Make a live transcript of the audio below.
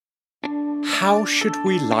How should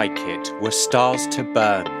we like it were stars to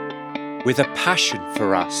burn, with a passion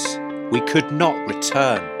for us we could not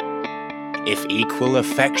return? If equal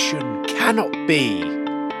affection cannot be,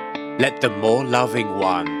 let the more loving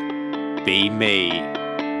one be me.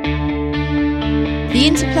 The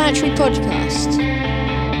Interplanetary Podcast.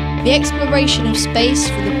 The exploration of space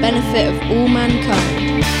for the benefit of all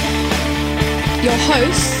mankind. Your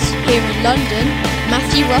hosts here in London,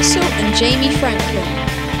 Matthew Russell and Jamie Franklin.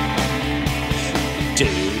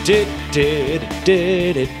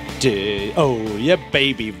 Oh, yeah,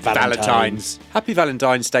 baby Valentine's. Happy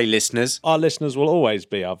Valentine's Day, listeners. Our listeners will always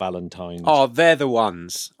be our Valentines. Oh, they're the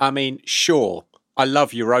ones. I mean, sure, I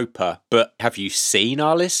love Europa, but have you seen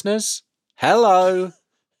our listeners? Hello.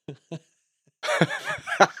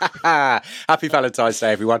 Happy Valentine's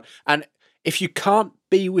Day, everyone. And if you can't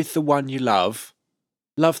be with the one you love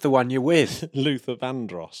the one you're with. Luther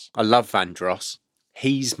Vandross. I love Vandross.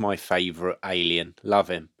 He's my favourite alien. Love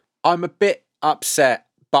him. I'm a bit upset,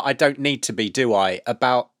 but I don't need to be, do I,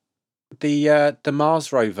 about the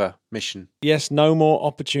Mars rover mission? Yes, no more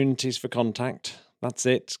opportunities for contact. That's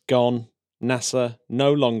it. Gone. NASA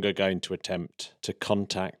no longer going to attempt to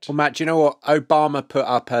contact. Well, Matt, do you know what? Obama put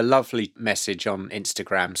up a lovely message on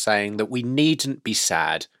Instagram saying that we needn't be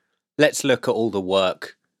sad. Let's look at all the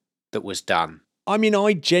work that was done. I mean,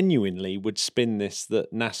 I genuinely would spin this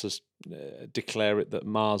that NASA's declare it that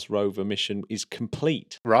Mars rover mission is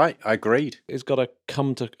complete. Right, I agreed. It's got to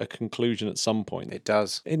come to a conclusion at some point. It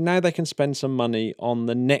does. And now they can spend some money on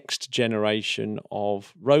the next generation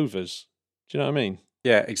of rovers. Do you know what I mean?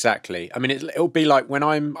 Yeah, exactly. I mean, it'll be like when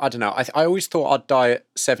I don't know, I always thought I'd die at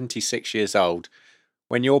 76 years old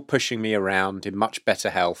when you're pushing me around in much better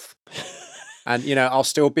health. And, you know, I'll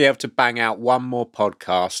still be able to bang out one more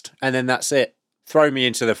podcast and then that's it. Throw me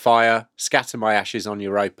into the fire, scatter my ashes on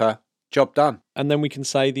Europa, job done. And then we can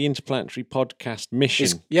say the Interplanetary Podcast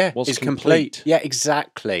mission was complete. Yeah,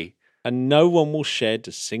 exactly. And no one will shed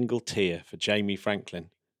a single tear for Jamie Franklin,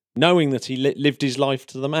 knowing that he lived his life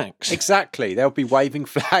to the max. Exactly. They'll be waving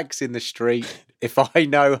flags in the street if I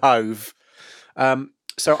know Hove.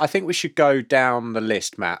 So I think we should go down the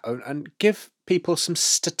list, Matt, and give people some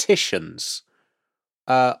statisticians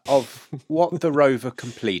of what the rover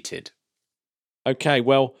completed. Okay,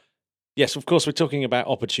 well, yes, of course, we're talking about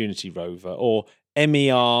Opportunity Rover, or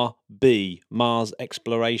MER-B, Mars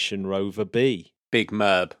Exploration Rover B. Big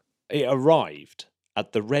Merb. It arrived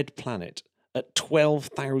at the Red Planet at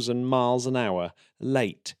 12,000 miles an hour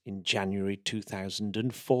late in January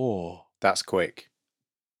 2004. That's quick.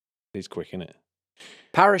 It's quick, isn't it?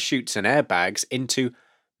 Parachutes and airbags into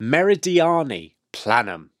Meridiani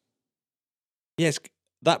Planum. Yes,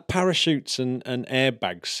 that parachutes and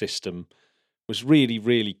airbag system was really,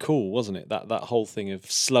 really cool, wasn't it? That whole thing of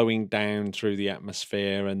slowing down through the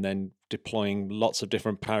atmosphere and then deploying lots of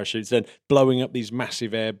different parachutes, then blowing up these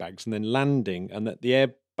massive airbags and then landing, and that the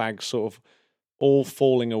airbags sort of all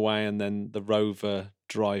falling away and then the rover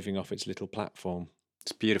driving off its little platform.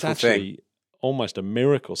 It's a beautiful it's actually almost a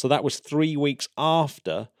miracle. So that was 3 weeks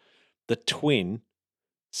after the twin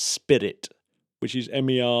Spirit, which is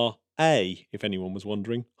MER-A, if anyone was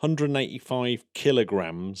wondering, 185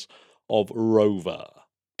 kilograms of rover.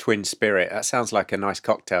 Twin Spirit. That sounds like a nice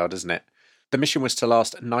cocktail, doesn't it? The mission was to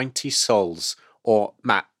last 90 sols, or,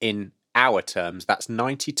 Matt, in our terms, that's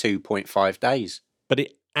 92.5 days. But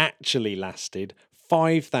it actually lasted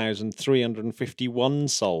 5,351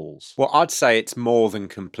 sols. Well, I'd say it's more than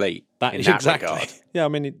complete in that regard. Yeah, I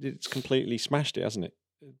mean, it's completely smashed it, hasn't it?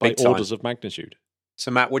 By Big time. orders of magnitude.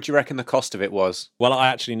 So, Matt, what do you reckon the cost of it was? Well, I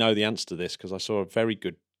actually know the answer to this because I saw a very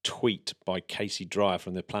good tweet by Casey Dreyer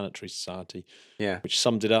from the Planetary Society, which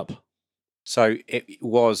summed it up. So it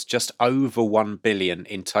was just over 1 billion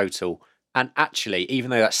in total. And actually, even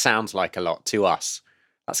though that sounds like a lot to us,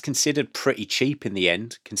 that's considered pretty cheap in the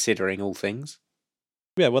end, considering all things.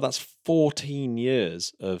 Yeah, well, that's 14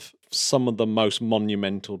 years of some of the most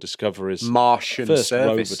monumental discoveries. Martian first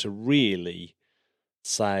service. Rover to really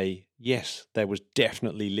say, yes, there was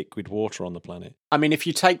definitely liquid water on the planet. I mean, if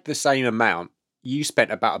you take the same amount, you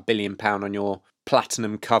spent about £1 billion on your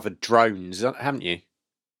platinum-covered drones, haven't you?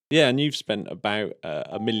 Yeah, and you've spent about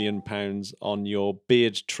 £1 million on your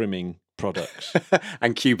beard trimming products.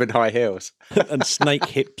 And Cuban high heels. And snake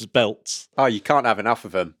hips belts. Oh, you can't have enough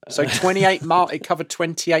of them. So 28 miles, it covered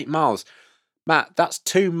 28 miles. Matt, that's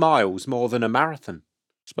 2 miles more than a marathon.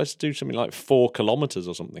 It's supposed to do something like 4 kilometres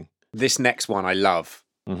or something. This next one I love.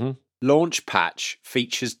 Mm-hmm. Launch patch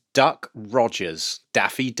features Duck Rogers,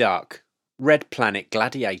 Daffy Duck, Red Planet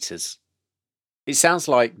Gladiators. It sounds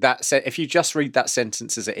like that. If you just read that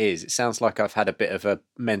sentence as it is, it sounds like I've had a bit of a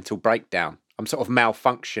mental breakdown. I'm sort of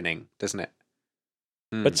malfunctioning, doesn't it?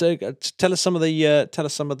 But tell us some of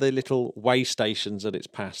the little way stations that it's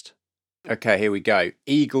passed. Okay, here we go.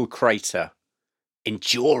 Eagle Crater,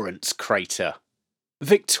 Endurance Crater,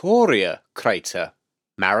 Victoria Crater,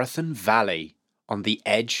 Marathon Valley, on the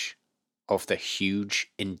edge of the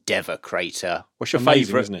huge Endeavour Crater. What's your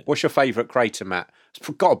favourite? Isn't it? What's your favourite crater, Matt? It's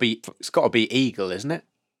got to be Eagle, isn't it?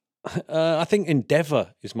 I think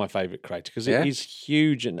Endeavour is my favourite crater because Yeah? it is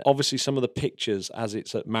huge, and obviously some of the pictures as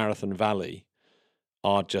it's at Marathon Valley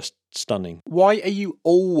are just stunning. Why are you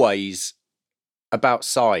always about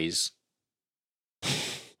size?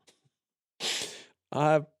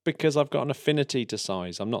 Because I've got an affinity to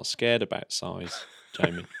size. I'm not scared about size,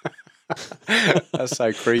 Jamie. That's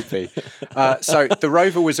so creepy. So the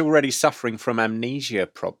rover was already suffering from amnesia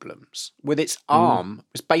problems. With its arm,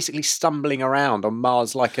 it was basically stumbling around on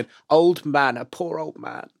Mars like an old man, a poor old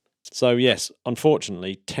man. So yes,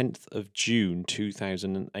 unfortunately, 10th of June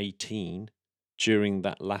 2018, during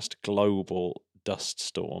that last global dust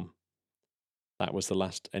storm, that was the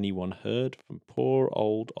last anyone heard from poor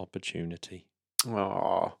old Opportunity.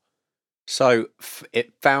 Oh, so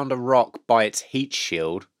it found a rock by its heat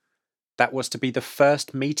shield that was to be the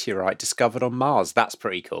first meteorite discovered on Mars. That's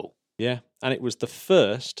pretty cool. Yeah, and it was the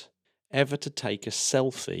first ever to take a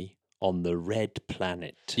selfie on the red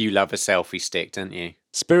planet. You love a selfie stick, don't you?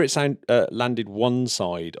 Spirit landed one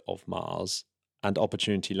side of Mars and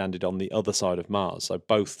Opportunity landed on the other side of Mars, so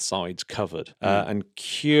both sides covered. And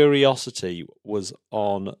Curiosity was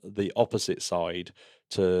on the opposite side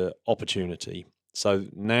to Opportunity. So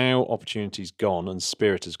now Opportunity's gone and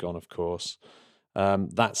Spirit has gone, of course.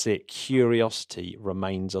 That's it. Curiosity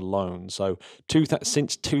remains alone. So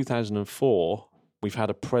since 2004, we've had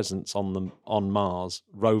a presence on Mars,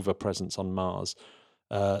 rover presence on Mars.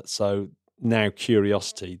 So now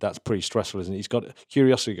Curiosity, that's pretty stressful, isn't it?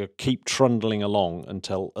 Curiosity got to keep trundling along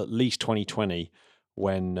until at least 2020,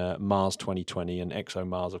 when Mars 2020 and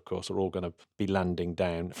ExoMars, of course, are all going to be landing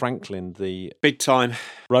down. Franklin, the big time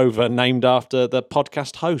rover named after the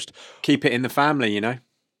podcast host. Keep it in the family, you know.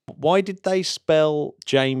 Why did they spell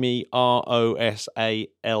Jamie Rosalind?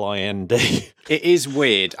 It is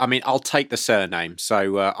weird. I mean, I'll take the surname,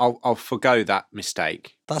 so I'll forgo that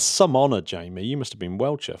mistake. That's some honour, Jamie. You must have been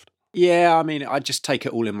well chuffed. Yeah, I mean, I just take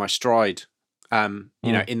it all in my stride. You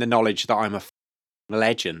know, in the knowledge that I'm a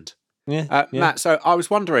legend. Yeah, Matt, so I was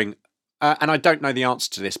wondering, and I don't know the answer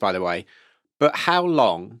to this, by the way, but how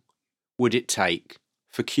long would it take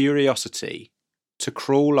for Curiosity to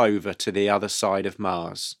crawl over to the other side of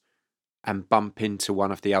Mars and bump into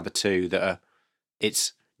one of the other two that are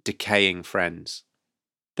its decaying friends?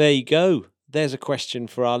 There you go. There's a question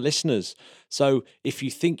for our listeners. So if you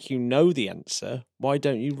think you know the answer, why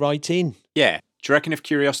don't you write in? Yeah. Do you reckon if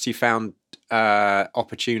Curiosity found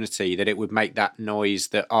Opportunity that it would make that noise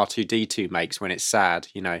that R2-D2 makes when it's sad,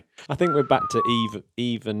 you know? I think we're back to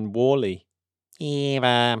Eve and Wall-E.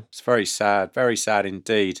 Eva. It's very sad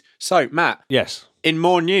indeed. So, Matt. Yes. In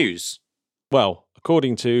more news. Well,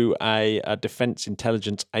 according to a Defense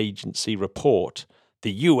Intelligence Agency report,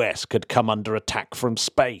 the US could come under attack from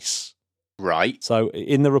space. Right. So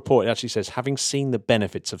in the report, it actually says, having seen the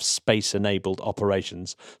benefits of space-enabled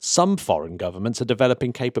operations, some foreign governments are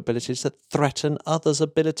developing capabilities that threaten others'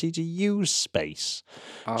 ability to use space.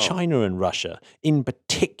 Oh. China and Russia, in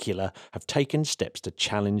particular, have taken steps to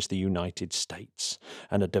challenge the United States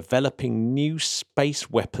and are developing new space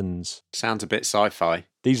weapons. Sounds a bit sci-fi.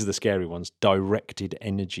 These are the scary ones, directed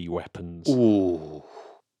energy weapons. Ooh.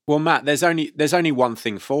 Well, Matt, there's only one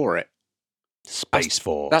thing for it. Space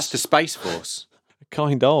Force. That's the Space Force.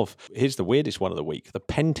 Kind of. Here's the weirdest one of the week. The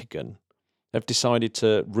Pentagon have decided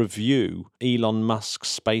to review Elon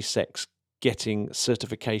Musk's SpaceX getting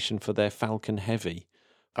certification for their Falcon Heavy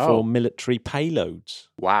for military payloads.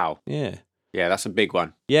 Wow. Yeah. Yeah, that's a big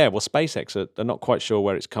one. Yeah, well, SpaceX, they're not quite sure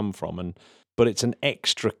where it's come from, but it's an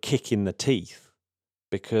extra kick in the teeth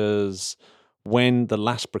because when the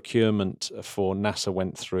last procurement for NASA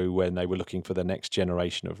went through when they were looking for the next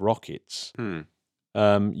generation of rockets,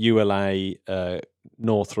 ULA,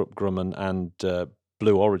 Northrop Grumman and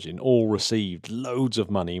Blue Origin all received loads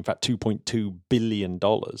of money, in fact $2.2 billion, and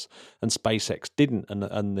SpaceX didn't.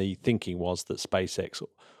 And the thinking was that SpaceX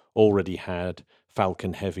already had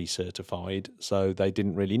Falcon Heavy certified, so they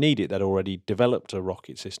didn't really need it. They'd already developed a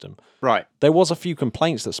rocket system. Right. There was a few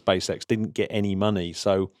complaints that SpaceX didn't get any money,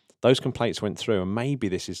 so those complaints went through, and maybe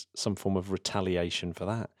this is some form of retaliation for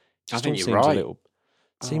that. I think you're right.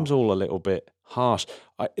 Seems all a little bit harsh.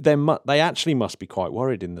 They actually must be quite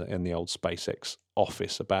worried in the old SpaceX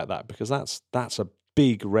office about that, because that's a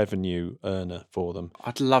big revenue earner for them.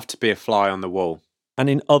 I'd love to be a fly on the wall. And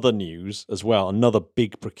in other news as well, another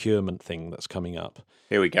big procurement thing that's coming up.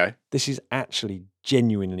 Here we go. This is actually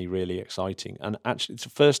genuinely really exciting. And actually, it's the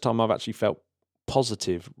first time I've actually felt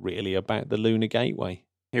positive, really, about the Lunar Gateway.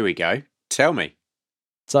 Here we go. Tell me.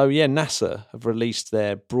 So, yeah, NASA have released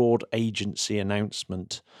their broad agency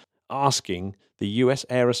announcement asking the US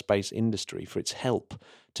aerospace industry for its help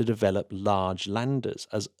to develop large landers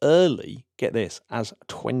as early, get this, as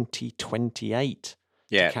 2028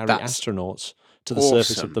 to carry astronauts to the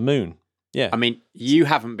surface of the moon. Yeah. I mean, you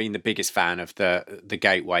haven't been the biggest fan of the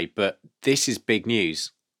Gateway, but this is big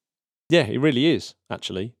news. Yeah, it really is,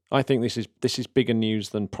 actually. I think this is bigger news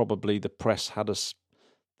than probably the press had us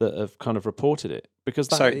that have kind of reported it. Because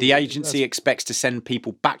the agency expects to send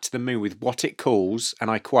people back to the moon with what it calls, and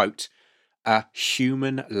I quote, a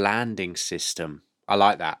human landing system. I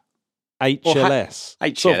like that. HLS.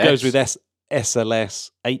 HLS. Sort of goes with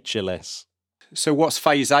SLS, HLS. So what's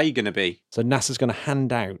phase A going to be? So NASA's going to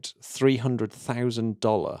hand out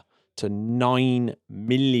 $300,000 to $9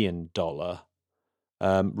 million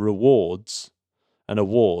rewards and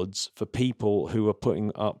awards for people who are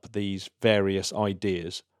putting up these various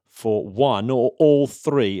ideas for one or all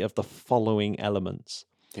three of the following elements.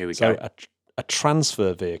 Here we go. A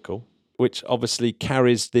transfer vehicle, which obviously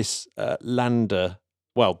carries this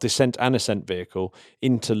descent and ascent vehicle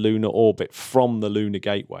into lunar orbit from the Lunar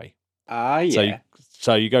Gateway. Yeah.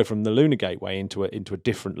 So you go from the Lunar Gateway into a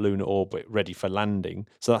different lunar orbit ready for landing.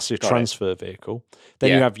 So that's your transfer vehicle.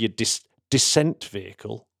 Then you have your descent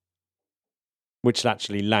vehicle, which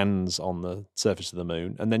actually lands on the surface of the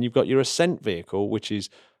moon. And then you've got your ascent vehicle, which is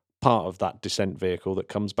part of that descent vehicle that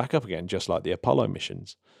comes back up again, just like the Apollo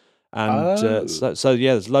missions. And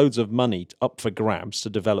there's loads of money up for grabs to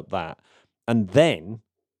develop that. And then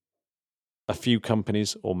a few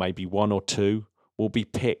companies, or maybe one or two, will be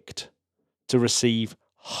picked to receive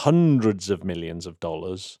hundreds of millions of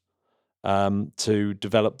dollars to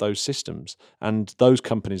develop those systems. And those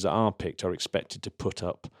companies that are picked are expected to put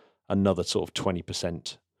up another sort of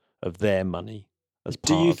 20% of their money as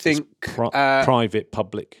part of this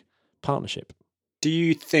private-public partnership. Do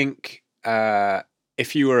you think,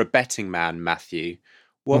 if you were a betting man, Matthew,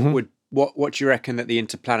 what do you reckon that the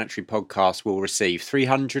Interplanetary podcast will receive?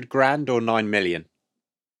 300 grand or 9 million?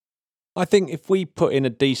 I think if we put in a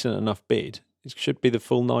decent enough bid, it should be the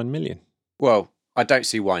full 9 million. Well, I don't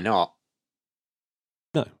see why not.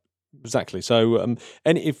 No, exactly. So, and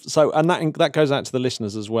that goes out to the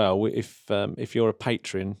listeners as well. If you're a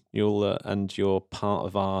patron, and you're part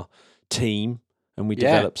of our team, and we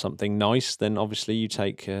develop something nice, then obviously you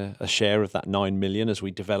take a share of that 9 million as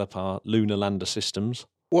we develop our lunar lander systems.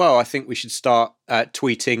 Well, I think we should start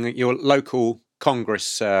tweeting your local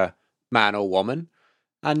Congress man or woman,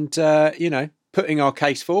 and putting our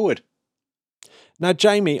case forward. Now,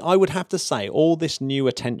 Jamie, I would have to say all this new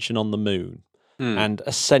attention on the moon and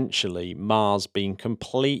essentially Mars being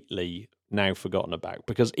completely now forgotten about,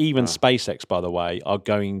 because even SpaceX, by the way, are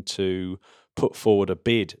going to put forward a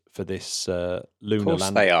bid for this lunar lander. Of course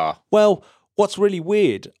they are. Well, what's really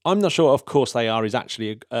weird, I'm not sure, of course they are, is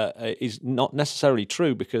actually is not necessarily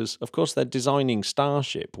true, because of course they're designing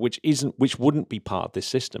Starship, which wouldn't be part of this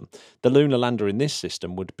system. The lunar lander in this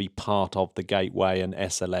system would be part of the Gateway and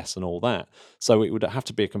SLS and all that. So it would have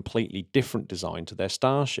to be a completely different design to their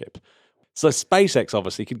Starship. So SpaceX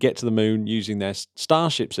obviously could get to the moon using their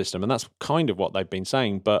Starship system, and that's kind of what they've been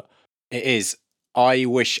saying, but it is. I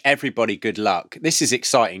wish everybody good luck. This is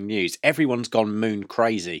exciting news. Everyone's gone moon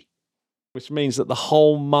crazy. Which means that the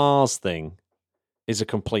whole Mars thing is a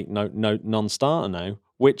complete non-starter now,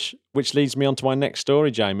 which leads me on to my next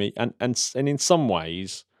story, Jamie. And in some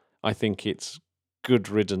ways, I think it's good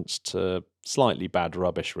riddance to slightly bad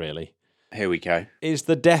rubbish, really. Here we go. Is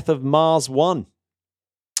the death of Mars One,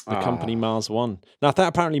 the company Mars One. Now,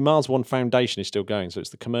 apparently Mars One Foundation is still going, so it's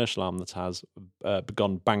the commercial arm that has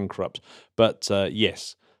gone bankrupt. But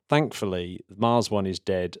yes, thankfully, Mars One is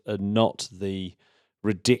dead, and not the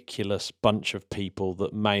ridiculous bunch of people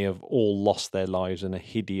that may have all lost their lives in a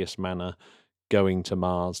hideous manner going to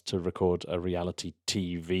Mars to record a reality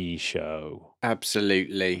TV show.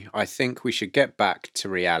 Absolutely. I think we should get back to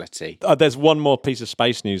reality. There's one more piece of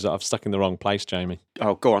space news that I've stuck in the wrong place, Jamie.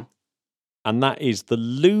 Oh, go on. And that is the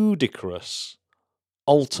ludicrous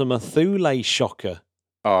Ultima Thule shocker.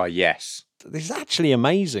 Oh, yes. This is actually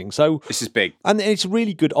amazing. So this is big. And it's a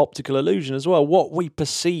really good optical illusion as well. What we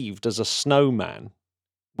perceived as a snowman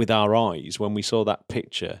with our eyes when we saw that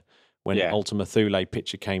picture, when Ultima Thule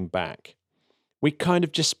picture came back, we kind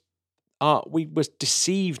of just we were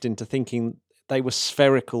deceived into thinking they were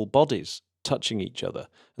spherical bodies touching each other,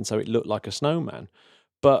 and so it looked like a snowman.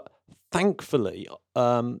 But thankfully,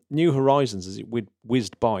 New Horizons, as it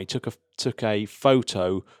whizzed by, took a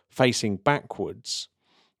photo facing backwards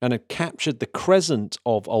and had captured the crescent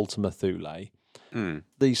of Ultima Thule.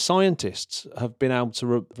 The scientists have been able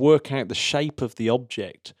to work out the shape of the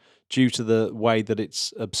object due to the way that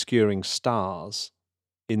it's obscuring stars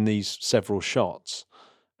in these several shots.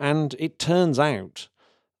 And it turns out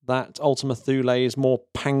that Ultima Thule is more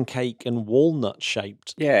pancake and walnut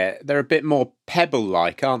shaped. Yeah, they're a bit more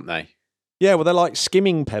pebble-like, aren't they? Yeah, well, they're like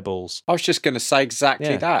skimming pebbles. I was just going to say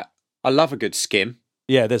exactly that. I love a good skim.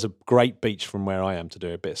 Yeah, there's a great beach from where I am to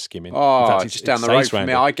do a bit of skimming. Oh, In fact, just down the road from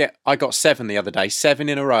me. It. I got 7 the other day, 7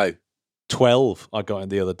 in a row. 12 I got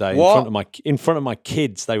the other day What? in front of my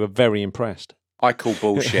kids. They were very impressed. I call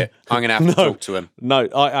bullshit. I'm going to have to talk to him. No,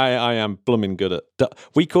 I am blooming good at.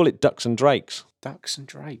 We call it ducks and drakes. Ducks and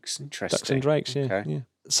drakes, interesting. Ducks and drakes, yeah. Okay. Yeah.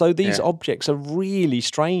 So these objects are really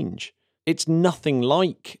strange. It's nothing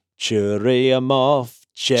like Churyumov,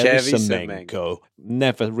 Chervysemenko.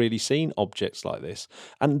 Never really seen objects like this.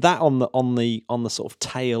 And that on the sort of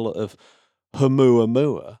tail of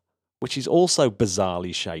Oumuamua, which is also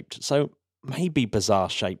bizarrely shaped. So maybe bizarre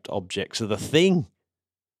shaped objects are the thing.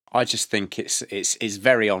 I just think it's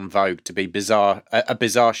very on vogue to be bizarre, a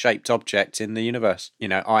bizarre shaped object in the universe. You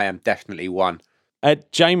know, I am definitely one.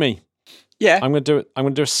 Jamie, Yeah, I'm going to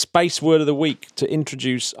do a space word of the week to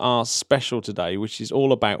introduce our special today, which is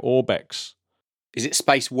all about Orbex. is it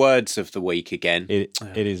space words of the week again? It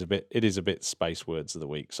is a bit space words of the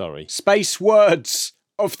week. Sorry, Space words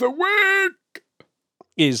of the week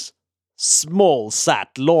is small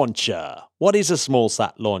sat launcher. What is a small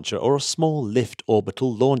sat launcher or a small lift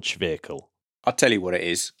orbital launch vehicle? I'll tell you what it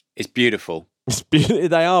is. It's beautiful.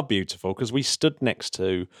 They are beautiful because we stood next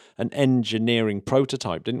to an engineering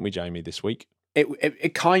prototype, didn't we, Jamie, this week?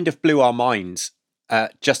 It kind of blew our minds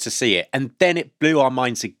just to see it. And then it blew our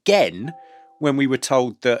minds again when we were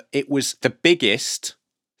told that it was the biggest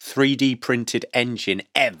 3D printed engine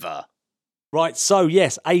ever. Right, so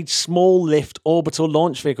yes, a small lift orbital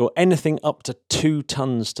launch vehicle, anything up to 2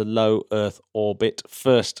 tons to low Earth orbit.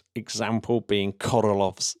 First example being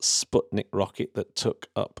Korolov's Sputnik rocket that took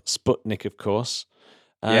up Sputnik, of course.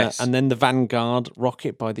 Yes. And then the Vanguard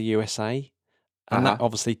rocket by the USA. And that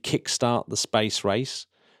obviously kickstart the space race.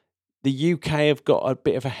 The UK have got a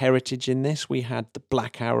bit of a heritage in this. We had the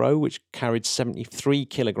Black Arrow, which carried 73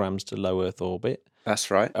 kilograms to low Earth orbit.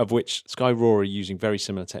 That's right. Of which Skyroar are using very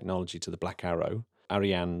similar technology to the Black Arrow.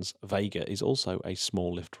 Ariane's Vega is also a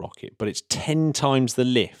small lift rocket, but it's 10 times the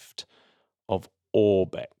lift of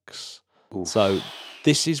Orbex. Oof. So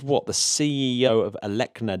this is what the CEO of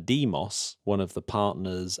Elecna Demos, one of the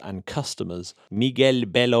partners and customers, Miguel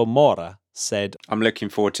Belo Mora, said. I'm looking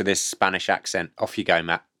forward to this Spanish accent. Off you go,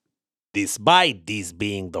 Matt. Despite this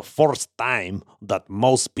being the first time that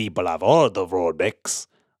most people have heard of Orbex,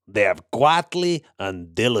 they have quietly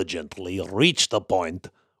and diligently reached a point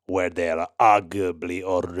where they are arguably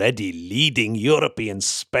already leading European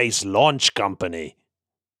space launch company.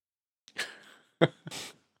 It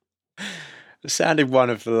sounded one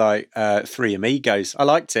of the Three Amigos. I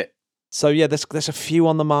liked it. So yeah, there's a few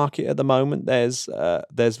on the market at the moment. There's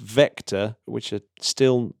Vector, which are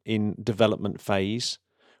still in development phase.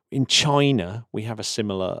 In China, we have a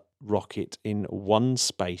similar rocket in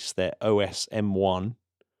OneSpace, their OSM-1.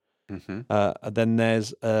 Mm-hmm. Then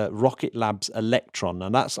there's Rocket Lab's Electron,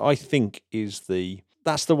 and I think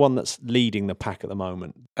that's the one that's leading the pack at the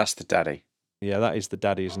moment. That's the daddy. Yeah, that is the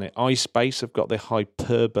daddy, isn't it? iSpace have got the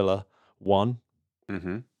Hyperbola 1.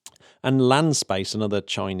 Mm-hmm. And Landspace, another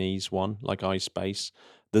Chinese one, like iSpace,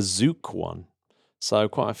 the Zook 1. So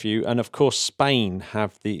quite a few. And of course, Spain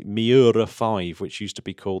have the Miura 5, which used to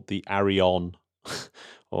be called the Arion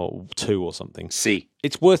or 2 or something. See.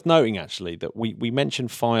 It's worth noting, actually, that we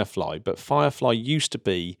mentioned Firefly, but Firefly used to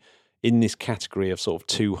be in this category of sort of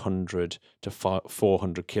 200 to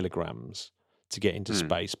 400 kilograms to get into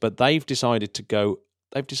space. But they've decided to go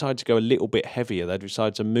a little bit heavier. They've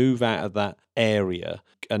decided to move out of that area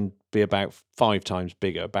and be about 5 times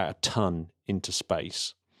bigger, about a ton into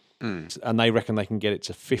space. And they reckon they can get it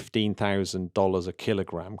to $15,000 a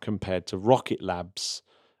kilogram compared to Rocket Lab's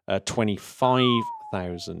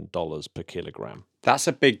 $25,000 per kilogram. That's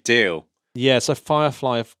a big deal. Yeah, so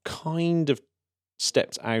Firefly have kind of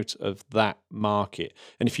stepped out of that market.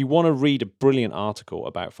 And if you want to read a brilliant article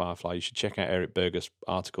about Firefly, you should check out Eric Berger's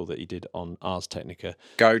article that he did on Ars Technica.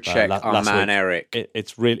 Go check our man week. Eric.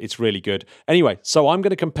 It's really good. Anyway, so I'm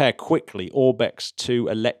going to compare quickly Orbex to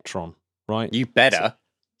Electron, right? You better.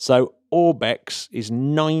 So Orbex is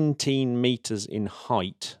 19 meters in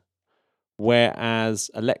height, whereas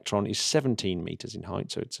Electron is 17 meters in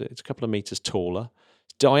height. So it's a couple of meters taller.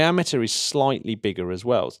 diameter is slightly bigger as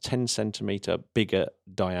well. It's 10 centimetre bigger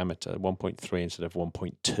diameter, 1.3 instead of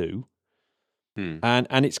 1.2.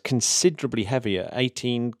 And it's considerably heavier,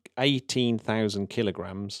 18,000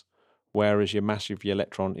 kilograms, whereas your mass of your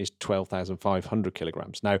Electron is 12,500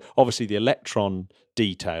 kilograms. Now, obviously, the Electron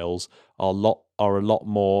details are a lot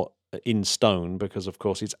more in stone because, of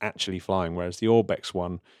course, it's actually flying, whereas the Orbex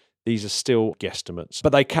one, these are still guesstimates.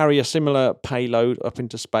 But they carry a similar payload up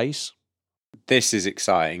into space. This is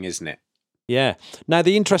exciting, isn't it? Yeah. Now,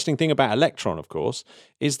 the interesting thing about Electron, of course,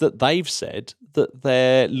 is that they've said that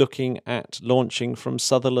they're looking at launching from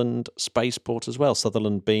Sutherland Spaceport as well,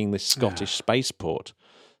 Sutherland being the Scottish spaceport.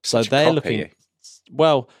 So they're looking...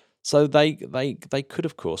 Well, so they could,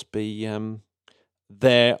 of course, be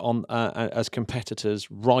there on as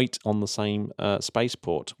competitors right on the same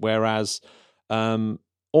spaceport, whereas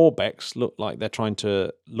Orbex look like they're trying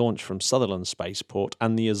to launch from Sutherland Spaceport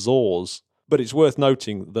and the Azores. But it's worth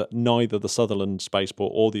noting that neither the Sutherland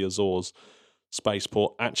Spaceport or the Azores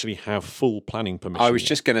Spaceport actually have full planning permission. I was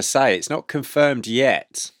just going to say, it's not confirmed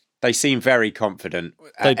yet. They seem very confident.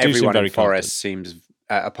 They do Everyone seem very in Forest seems,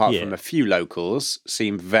 apart from a few locals,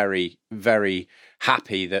 seem very, very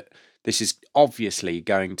happy that this is obviously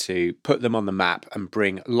going to put them on the map and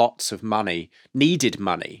bring lots of money, needed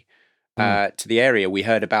money, to the area. We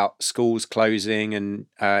heard about schools closing and,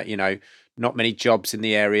 not many jobs in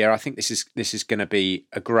the area. I think this is going to be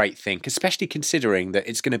a great thing, especially considering that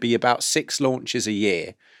it's going to be about 6 launches a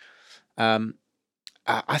year.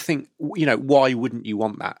 I think, why wouldn't you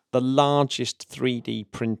want that? The largest 3D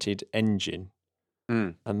printed engine,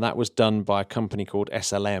 and that was done by a company called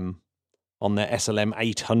SLM on their SLM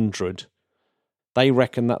 800. They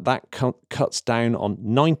reckon that cuts down on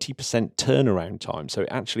 90% turnaround time, so it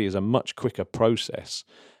actually is a much quicker process.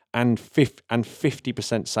 And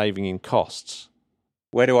 50% saving in costs.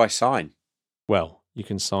 Where do I sign? Well, you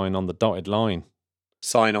can sign on the dotted line.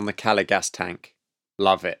 Sign on the Caligas tank.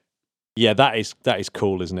 Love it. Yeah, that is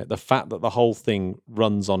cool, isn't it? The fact that the whole thing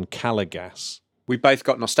runs on Caligas. We both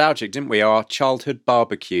got nostalgic, didn't we? Our childhood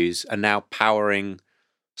barbecues are now powering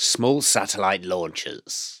small satellite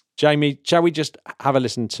launchers. Jamie, shall we just have a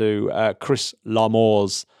listen to Chris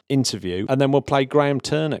Larmour's interview and then we'll play Graham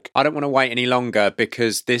Turnock? I don't want to wait any longer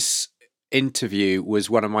because this interview was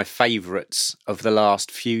one of my favourites of the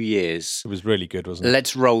last few years. It was really good, wasn't it?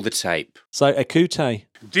 Let's roll the tape. So, Ekute.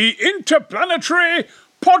 The Interplanetary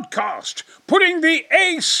Podcast, putting the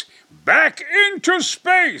ace back into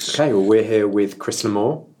space. Okay, well, we're here with Chris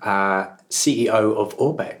Larmour, CEO of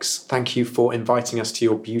Orbex. Thank you for inviting us to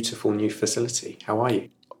your beautiful new facility. How are you?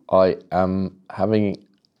 I am having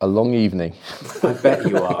a long evening. I bet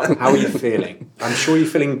you are. How are you feeling? I'm sure you're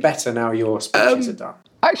feeling better now your speeches are done.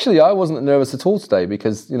 Actually, I wasn't nervous at all today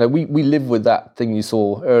because, we live with that thing you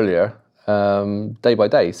saw earlier day by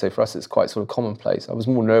day. So for us, it's quite sort of commonplace. I was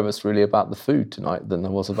more nervous really about the food tonight than I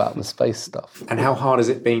was about the space stuff. And how hard has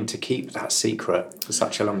it been to keep that secret for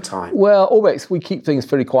such a long time? Well, Orbex, we keep things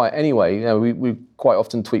pretty quiet anyway. We quite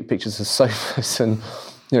often tweet pictures of sofas and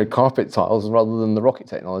carpet tiles rather than the rocket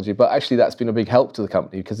technology. But actually, that's been a big help to the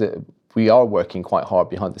company because we are working quite hard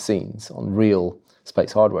behind the scenes on real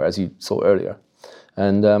space hardware, as you saw earlier.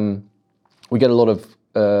 And we get a lot of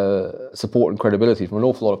support and credibility from an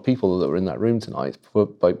awful lot of people that were in that room tonight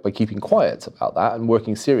by keeping quiet about that and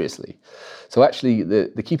working seriously. So actually,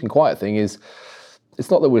 the keeping quiet thing is, it's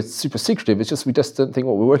not that we're super secretive, it's just we just don't think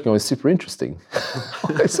what we're working on is super interesting.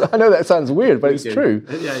 I know that sounds weird, but it's true.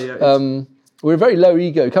 Yeah. We're a very low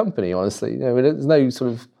ego company, honestly. There's no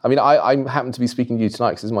sort of. I mean, I happen to be speaking to you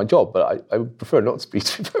tonight because it's my job, but I would prefer not to be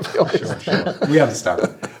perfectly honest. Sure. We understand.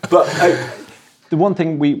 But the one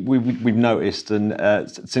thing we've noticed, and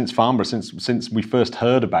since Farnborough, since we first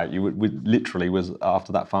heard about you, we literally was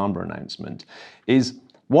after that Farnborough announcement, is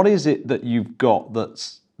what is it that you've got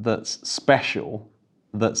that's special,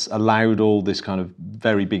 that's allowed all this kind of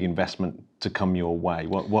very big investment to come your way?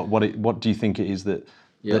 What do you think it is that?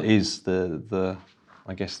 Yeah. That is the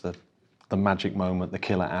magic moment, the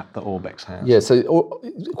killer app that Orbex has. Yeah, so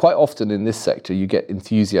quite often in this sector, you get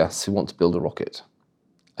enthusiasts who want to build a rocket,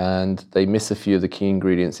 and they miss a few of the key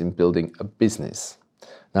ingredients in building a business.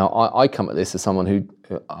 Now, I come at this as someone who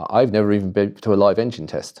I've never even been to a live engine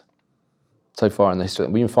test so far in the history.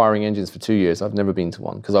 We've been firing engines for 2 years. I've never been to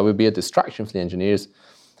one because I would be a distraction for the engineers.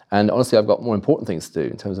 And honestly, I've got more important things to do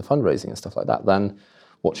in terms of fundraising and stuff like that than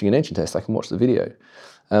watching an engine test. I can watch the video.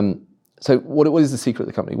 So what is the secret of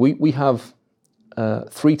the company? We have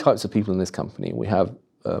 3 types of people in this company. We have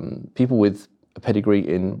people with a pedigree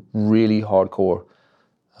in really hardcore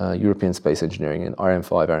European space engineering in Ariane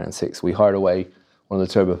 5, Ariane 6. We hired away one of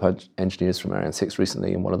the turbopump engineers from Ariane 6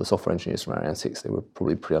 recently, and one of the software engineers from Ariane 6. They were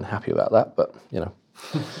probably pretty unhappy about that, but the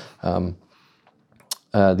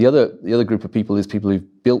other group of people is people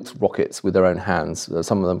who've built rockets with their own hands.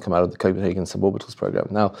 Some of them come out of the Copenhagen Suborbitals program.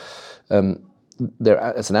 Now,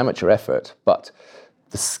 it's an amateur effort, but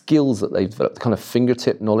the skills that they've developed, the kind of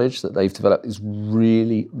fingertip knowledge that they've developed is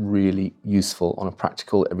really, really useful on a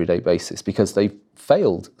practical, everyday basis, because they've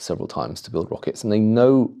failed several times to build rockets and they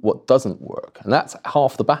know what doesn't work. And that's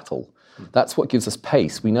half the battle. That's what gives us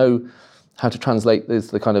pace. We know how to translate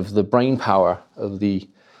the brain power of the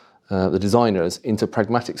designers into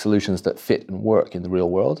pragmatic solutions that fit and work in the real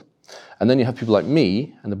world. And then you have people like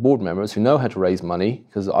me and the board members who know how to raise money,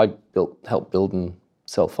 because I helped build and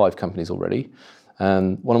sell 5 companies already.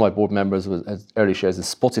 And one of my board members has early shares in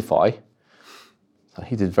Spotify. So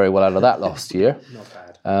he did very well out of that last year. Not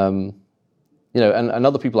bad. And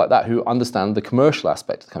other people like that who understand the commercial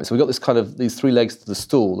aspect of the company. So we've got these 3 legs to the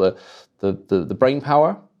stool: the brain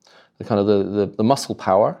power, the muscle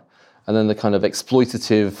power, and then the kind of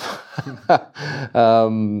exploitative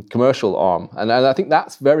commercial arm. And I think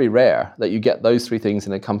that's very rare that you get those 3 things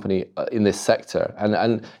in a company in this sector.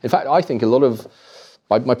 And in fact, I think a lot of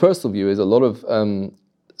my personal view is a lot of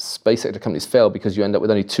space sector companies fail because you end up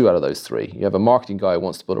with only 2 out of those 3. You have a marketing guy who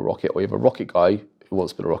wants to build a rocket, or you have a rocket guy who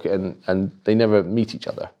wants to build a rocket, and they never meet each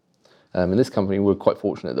other. In this company, we're quite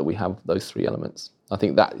fortunate that we have those 3 elements. I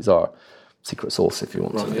think that is our secret sauce, if you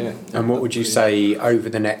want to. Yeah. And what would you say over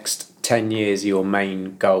the next 10 years are your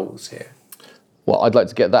main goals here? Well, I'd like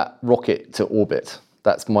to get that rocket to orbit.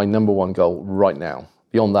 That's my number 1 goal right now.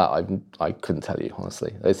 Beyond that, I couldn't tell you,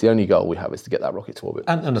 honestly. It's the only goal we have, is to get that rocket to orbit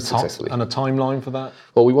successfully. And a timeline for that?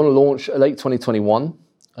 Well, we want to launch late 2021.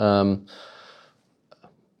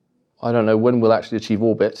 I don't know when we'll actually achieve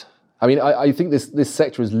orbit. I mean, I think this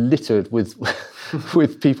sector is littered with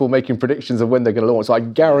with people making predictions of when they're going to launch. So I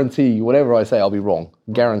guarantee, whatever I say, I'll be wrong.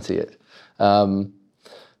 Guarantee it.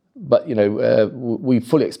 But we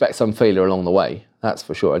fully expect some failure along the way. That's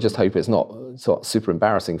for sure. I just hope it's not super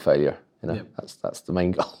embarrassing failure. That's the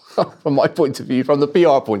main goal from my point of view, from the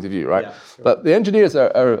PR point of view, right? Yeah, sure. But the engineers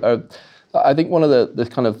are I think one of the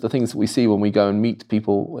kind of the things that we see when we go and meet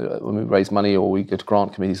people, when we raise money or we go to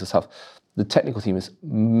grant committees and stuff, the technical team is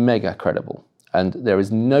mega credible. And there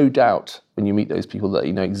is no doubt when you meet those people that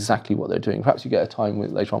you know exactly what they're doing. Perhaps you get a time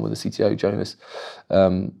later on with the CTO, Jonas.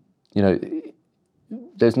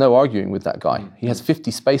 There's no arguing with that guy. He has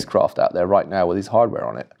 50 spacecraft out there right now with his hardware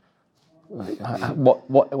on it.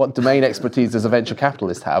 What domain expertise does a venture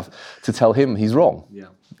capitalist have to tell him he's wrong? Yeah,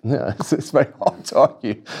 it's very hard to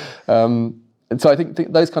argue. And so I think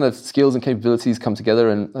those kind of skills and capabilities come together,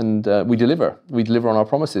 and we deliver. We deliver on our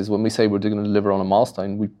promises. When we say we're going to deliver on a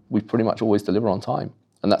milestone, we pretty much always deliver on time.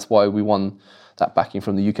 And that's why we won that backing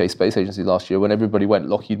from the UK Space Agency last year when everybody went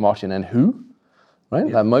Lockheed Martin and who? Right?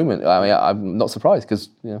 Yeah. That moment, I mean, I'm not surprised because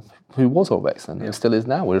who was Orbex then? Yeah. It still is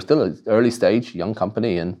now. We're still an early stage, young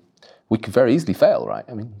company, and we could very easily fail, right?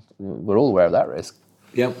 I mean, we're all aware of that risk.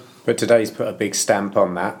 Yeah. But today's put a big stamp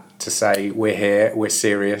on that to say we're here, we're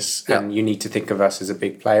serious, and you need to think of us as a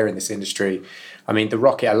big player in this industry. I mean, the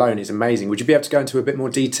rocket alone is amazing. Would you be able to go into a bit more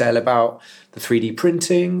detail about the 3D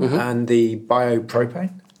printing and the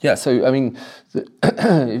biopropane? Yeah, so, I mean,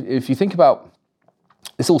 if you think about,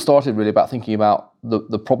 this all started really about thinking about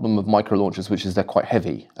the problem of micro launchers, which is they're quite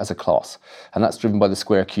heavy as a class. And that's driven by the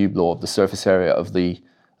square cube law of the surface area of the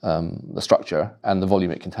structure and the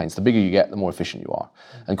volume it contains. The bigger you get, the more efficient you are.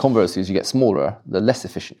 And conversely, as you get smaller, the less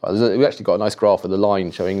efficient you are. We actually got a nice graph with a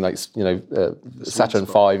line showing, Saturn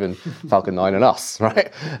V and Falcon 9 and us,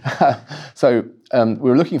 right? So we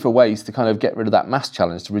were looking for ways to kind of get rid of that mass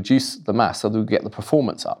challenge, to reduce the mass so that we get the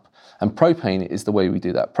performance up. And propane is the way we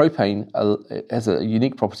do that. Propane has a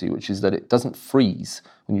unique property, which is that it doesn't freeze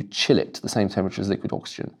when you chill it to the same temperature as liquid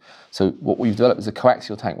oxygen. So what we've developed is a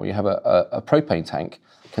coaxial tank where you have a propane tank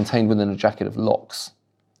contained within a jacket of LOX.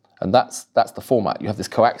 And that's the format. You have this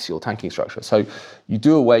coaxial tanking structure. So you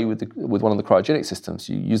do away with one of the cryogenic systems.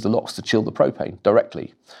 You use the LOX to chill the propane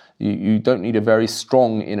directly. You don't need a very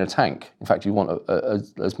strong inner tank. In fact, you want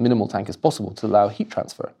as minimal tank as possible to allow heat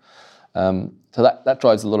transfer. So that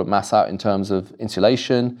drives a lot of mass out in terms of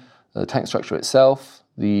insulation, the tank structure itself,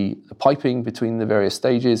 the piping between the various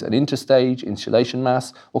stages, an interstage, insulation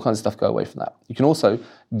mass, all kinds of stuff go away from that. You can also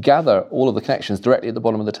gather all of the connections directly at the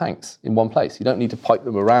bottom of the tanks in one place. You don't need to pipe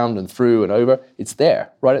them around and through and over. It's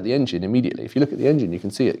there, right at the engine immediately. If you look at the engine, you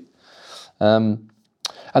can see it. And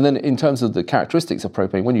then in terms of the characteristics of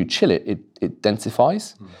propane, when you chill it, it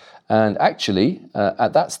densifies. And actually,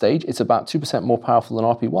 at that stage, it's about 2% more powerful than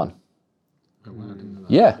RP1.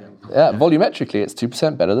 Yeah, Yeah, volumetrically, it's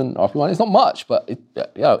 2% better than RP1. It's not much, but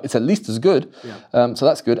it's at least as good. Yeah. So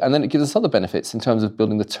that's good. And then it gives us other benefits in terms of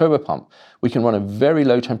building the turbo pump. We can run a very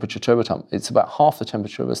low temperature turbo pump. It's about half the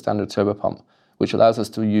temperature of a standard turbo pump, which allows us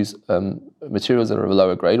to use materials that are of a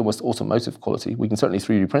lower grade, almost automotive quality. We can certainly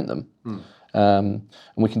 3D print them. And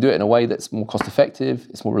we can do it in a way that's more cost effective,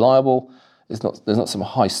 it's more reliable. There's not some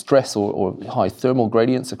high stress or high thermal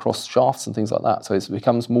gradients across shafts and things like that. So it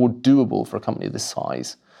becomes more doable for a company of this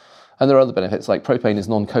size. And there are other benefits, like propane is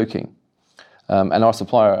non-coking. And our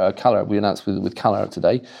supplier, Caller, we announced with Caller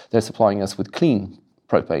today, they're supplying us with clean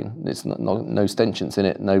propane. There's no stenchiants in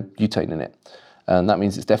it, no butane in it. And that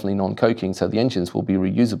means it's definitely non-coking, so the engines will be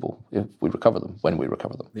reusable if we recover them, when we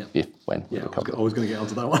recover them. Yeah. We recover them. I was going to get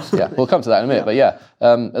onto that one. Yeah, we'll come to that in a minute.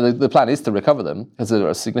 But the plan is to recover them, because they're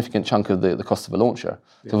a significant chunk of the cost of a launcher.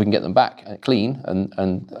 So if we can get them back clean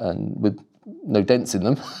and with no dents in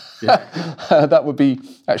them, that would be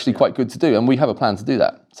actually quite good to do. And we have a plan to do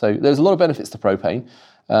that. So there's a lot of benefits to propane.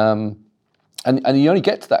 And you only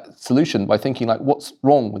get to that solution by thinking, like, what's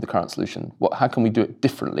wrong with the current solution? How can we do it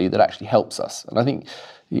differently that actually helps us? And I think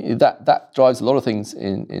that drives a lot of things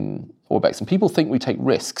in Orbex. And people think we take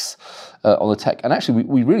risks on the tech, and actually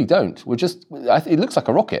we really don't. It looks like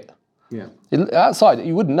a rocket. Yeah. Outside,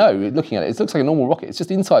 you wouldn't know looking at it. It looks like a normal rocket. It's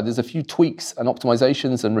just inside there's a few tweaks and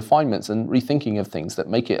optimizations and refinements and rethinking of things that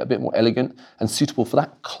make it a bit more elegant and suitable for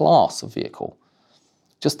that class of vehicle.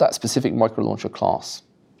 Just that specific micro launcher class.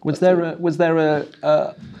 Was there a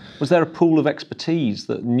pool of expertise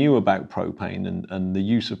that knew about propane and the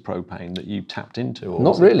use of propane that you tapped into? Or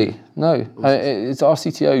Not really, no. It's our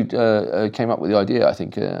CTO came up with the idea. I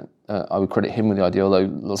think I would credit him with the idea, although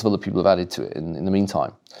lots of other people have added to it in the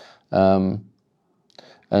meantime. And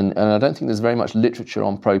I don't think there's very much literature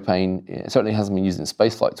on propane. It certainly hasn't been used in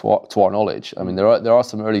spaceflight to our knowledge. I mean, there are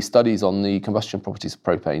some early studies on the combustion properties of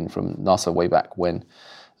propane from NASA way back when.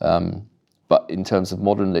 But in terms of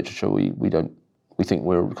modern literature, we think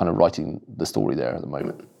we're kind of writing the story there at the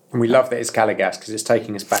moment. And we love that it's Calagas because it's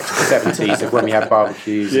taking us back to the 70s of when we had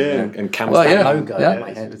barbecues and cams. Well, logo. Yeah.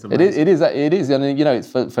 It is, and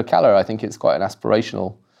it's for Caller, I think it's quite an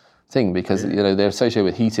aspirational thing because they're associated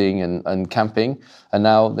with heating and camping, and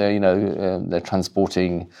now they're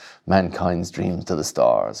transporting mankind's dreams to the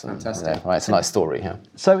stars. Fantastic. It's a nice story. Yeah.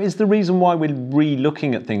 So is the reason why we're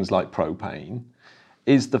re-looking at things like propane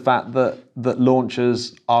is the fact that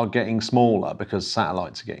launchers are getting smaller because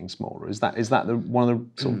satellites are getting smaller? Is that one of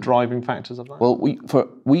the sort of driving factors of that? Well,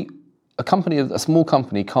 a small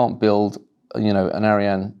company can't build an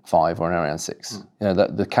Ariane 5 or an Ariane 6.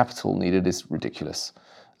 The capital needed is ridiculous.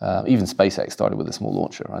 Even SpaceX started with a small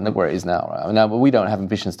launcher. I know where it is now. Right? Now, we don't have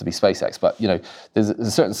ambitions to be SpaceX, but there's a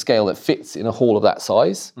certain scale that fits in a hall of that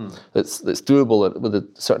size. That's doable with a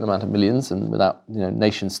certain amount of millions and without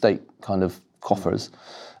nation state kind of coffers.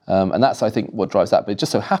 And that's, I think, what drives that. But it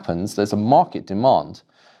just so happens there's a market demand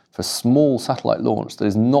for small satellite launch that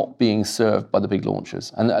is not being served by the big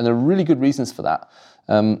launchers. And there are really good reasons for that.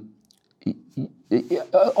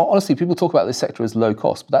 Honestly, people talk about this sector as low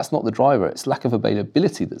cost, but that's not the driver. It's lack of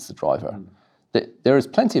availability that's the driver. There is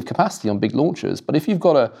plenty of capacity on big launchers, but if you've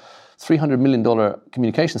got a $300 million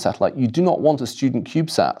communication satellite, you do not want a student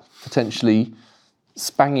CubeSat potentially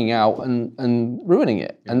spanging out and ruining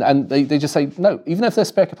it. And they just say, no, even if there's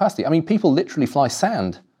spare capacity. I mean, people literally fly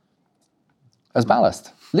sand as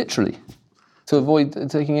ballast, literally, to avoid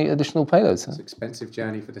taking additional payloads. It's an expensive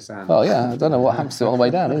journey for the sand. Oh, yeah, I don't know what happens to it on the way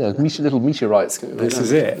down. Little meteorites. This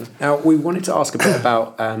is it. Now, we wanted to ask a bit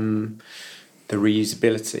about the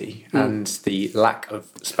reusability and the lack of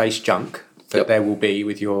space junk that there will be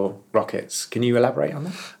with your rockets. Can you elaborate on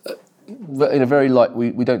that? In a very light,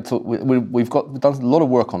 we don't talk. We've done a lot of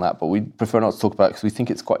work on that, but we prefer not to talk about it because we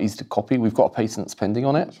think it's quite easy to copy. We've got patents pending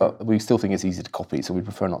on it, but we still think it's easy to copy, so we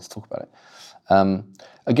prefer not to talk about it.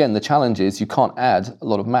 Again, the challenge is you can't add a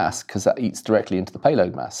lot of mass because that eats directly into the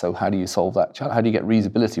payload mass. So how do you solve that? How do you get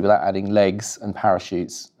reusability without adding legs and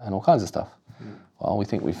parachutes and all kinds of stuff? Well, we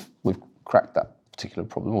think we've cracked that particular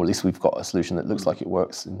problem, or at least we've got a solution that looks like it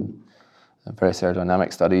works in various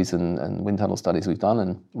aerodynamic studies and wind tunnel studies we've done,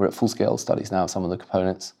 and we're at full-scale studies now of some of the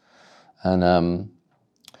components. And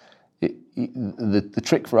the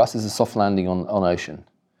trick for us is a soft landing on ocean.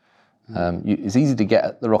 It's easy to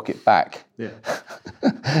get the rocket back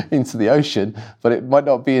into the ocean, but it might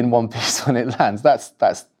not be in one piece when it lands. That's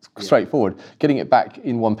straightforward. Getting it back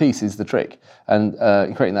in one piece is the trick, and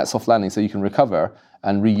creating that soft landing so you can recover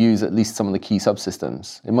and reuse at least some of the key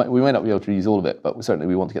subsystems. We may not be able to reuse all of it, but certainly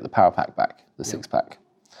we want to get the power pack back, the 6-pack.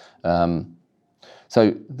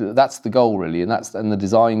 So that's the goal really, and the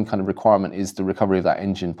design kind of requirement is the recovery of that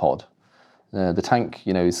engine pod. The tank,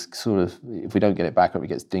 is sort of, if we don't get it back or if it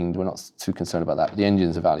gets dinged, we're not too concerned about that. But the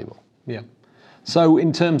engines are valuable. Yeah. So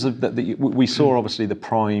in terms of we saw obviously the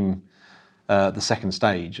prime, the second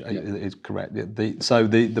stage is correct.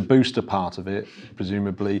 The booster part of it,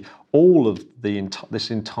 presumably, all of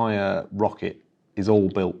this entire rocket is all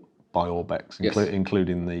built by Orbex,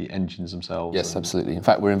 including the engines themselves. Yes, absolutely. In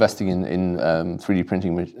fact, we're investing in 3D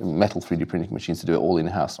printing, metal 3D printing machines to do it all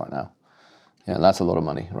in-house right now. Yeah, that's a lot of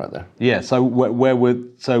money right there. Yeah. So where were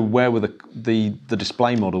the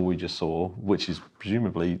display model we just saw, which is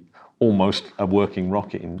presumably almost a working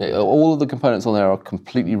rocket? All of the components on there are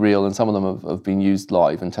completely real, and some of them have been used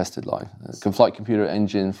live and tested live. Flight computer,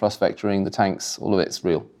 engine, thrust vectoring, the tanks, all of it's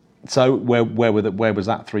real. So where was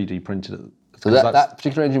that 3D printed? So that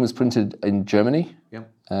particular engine was printed in Germany,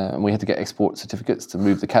 and we had to get export certificates to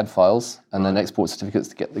move the CAD files, and then export certificates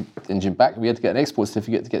to get the engine back. We had to get an export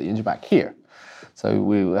certificate to get the engine back here. So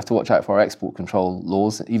we have to watch out for our export control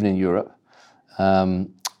laws, even in Europe.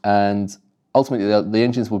 And ultimately, the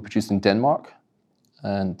engines were produced in Denmark,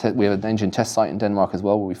 and we have an engine test site in Denmark as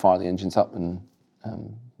well, where we fire the engines up, and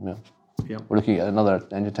we're looking at another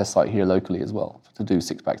engine test site here locally as well to do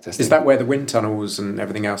 6-pack testing. Is that where the wind tunnels and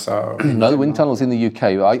everything else are? No, the wind tunnel's in the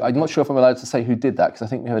UK. I'm not sure if I'm allowed to say who did that, because I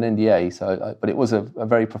think we have an NDA, but it was a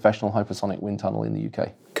very professional hypersonic wind tunnel in the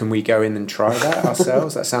UK. Can we go in and try that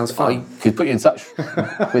ourselves? That sounds fun. I could put you in touch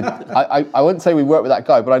with... I wouldn't say we work with that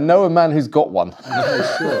guy, but I know a man who's got one.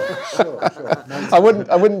 Sure. I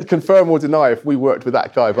wouldn't confirm or deny if we worked with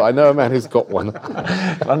that guy, but I know a man who's got one.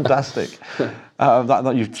 Fantastic.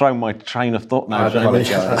 That you've thrown my train of thought now. I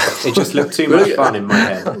apologise. It just looked too much fun in my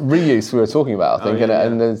head. Reuse we were talking about, I think,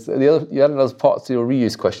 and there's you had another part to your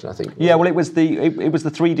reuse question, I think. Yeah, well, it was the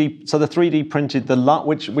 3D. So the 3D printed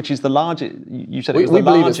which is the largest. You said it was we the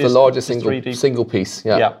believe largest. It's the largest 3D. single piece.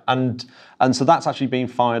 Yeah. Yeah, and so that's actually being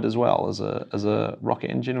fired as well as a rocket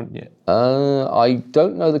engine. Yeah. I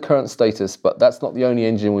don't know the current status, but that's not the only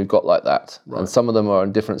engine we've got like that, and some of them are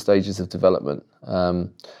in different stages of development.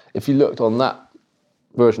 If you looked on that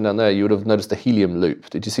version down there, you would have noticed a helium loop.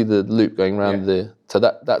 Did you see the loop going around So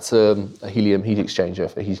that's a helium heat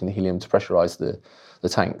exchanger for heating the helium to pressurize the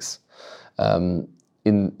tanks.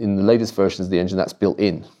 In the latest versions of the engine, that's built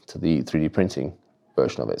in to the 3D printing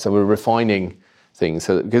version of it. So we're refining things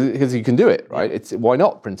because you can do it, right? Why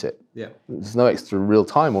not print it? Yeah. There's no extra real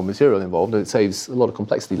time or material involved, and it saves a lot of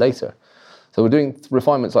complexity later. So we're doing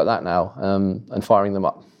refinements like that now and firing them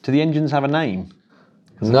up. Do the engines have a name?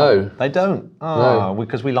 No. They don't? No.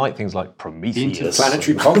 Because we like things like Prometheus.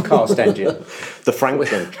 Interplanetary podcast engine. The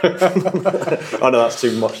Franklin. I know that's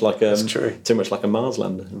too much like too much like a Mars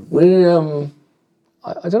lander.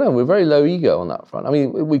 I don't know, we're very low ego on that front. I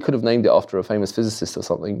mean, we could have named it after a famous physicist or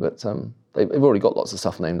something, but they've already got lots of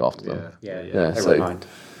stuff named after them. Yeah. They mind.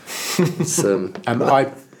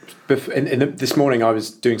 This morning I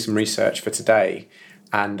was doing some research for today,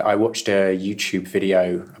 and I watched a YouTube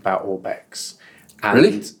video about Orbex. And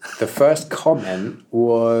really? The first comment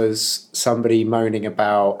was somebody moaning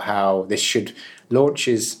about how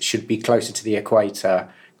launches should be closer to the equator.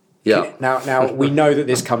 Yeah. Now we know that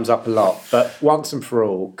this comes up a lot, but once and for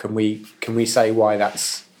all, can we say why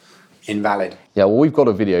that's invalid? Yeah, well, we've got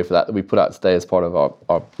a video for that we put out today as part of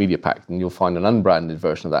our media pack, and you'll find an unbranded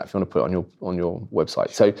version of that if you want to put it on your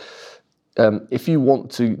website. So, if you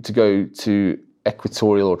want to go to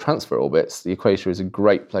equatorial or transfer orbits, the equator is a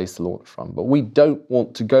great place to launch from. But we don't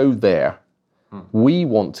want to go there. We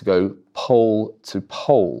want to go pole to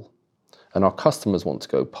pole, and our customers want to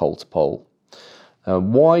go pole to pole.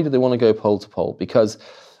 Why do they want to go pole to pole? Because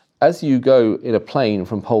as you go in a plane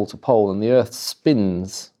from pole to pole and the Earth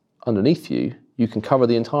spins underneath you, you can cover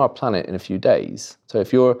the entire planet in a few days. So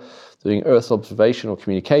if you're doing Earth observation or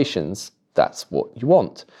communications, that's what you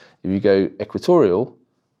want. If you go equatorial,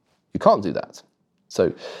 you can't do that.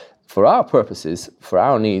 So for our purposes, for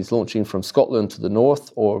our needs, launching from Scotland to the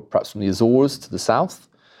north, or perhaps from the Azores to the south,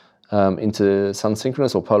 into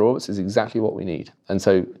sun-synchronous or polar orbits is exactly what we need. And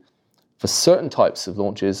so for certain types of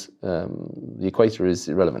launches, the equator is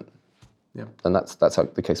irrelevant. Yeah. And that's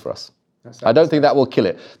the case for us. I don't think that will kill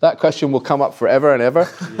it. That question will come up forever and ever,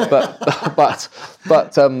 but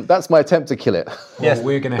that's my attempt to kill it. Yes,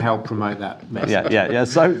 we're going to help promote that message. Yeah.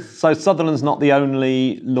 So Sutherland's not the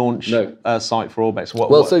only launch site for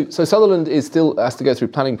Orbex. So Sutherland still has to go through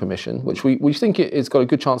planning permission, which we think it's got a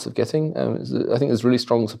good chance of getting. I think there's really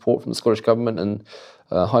strong support from the Scottish Government and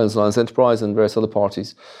Highlands Alliance Enterprise and various other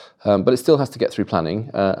parties, but it still has to get through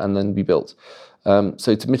planning and then be built.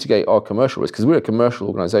 So to mitigate our commercial risk, because we're a commercial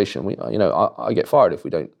organisation, I get fired if we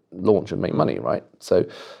don't launch and make money, right? So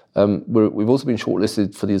we've also been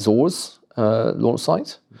shortlisted for the Azores launch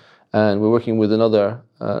site, And we're working with another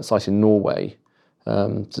site in Norway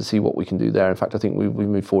to see what we can do there. In fact, I think we've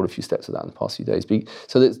moved forward a few steps with that in the past few days.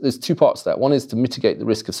 So there's two parts to that. One is to mitigate the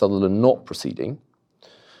risk of Sutherland not proceeding.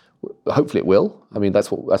 Hopefully it will. I mean,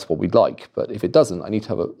 that's what we'd like. But if it doesn't, I need to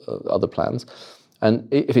have other plans. And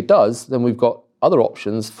if it does, then we've got other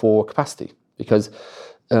options for capacity. Because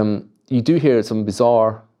you do hear some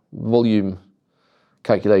bizarre volume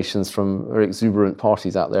calculations from very exuberant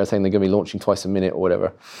parties out there saying they're going to be launching twice a minute or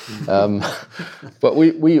whatever. But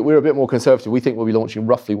we're a bit more conservative. We think we'll be launching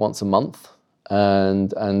roughly once a month.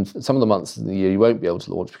 And some of the months in the year you won't be able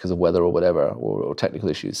to launch because of weather or whatever, or technical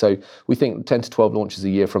issues. So we think 10 to 12 launches a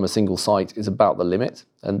year from a single site is about the limit.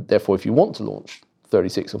 And therefore, if you want to launch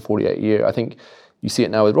 36 or 48 a year, I think you see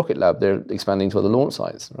it now with Rocket Lab. They're expanding to other launch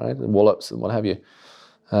sites, right? And Wallops and what have you.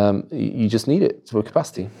 You just need it for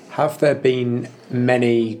capacity. Have there been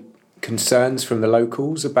many concerns from the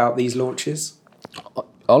locals about these launches?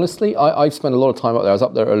 Honestly, I've spent a lot of time up there. I was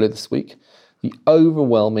up there earlier this week. The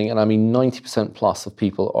overwhelming, and I mean 90% plus of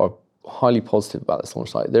people are highly positive about this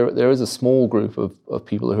launch site. There is a small group of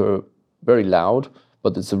people who are very loud,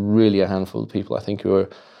 but there's really a handful of people, I think, who are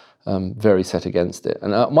very set against it.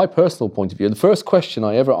 And my personal point of view, the first question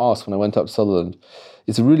I ever asked when I went up to Sutherland,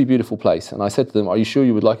 it's a really beautiful place. And I said to them, are you sure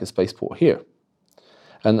you would like a spaceport here?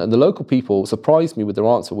 And the local people surprised me with their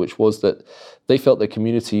answer, which was that they felt their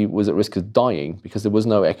community was at risk of dying because there was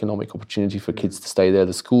no economic opportunity for kids to stay there.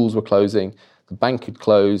 The schools were closing, the bank had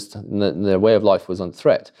closed, and their way of life was under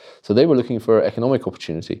threat. So they were looking for economic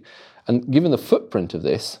opportunity. And given the footprint of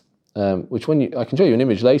this, which I can show you an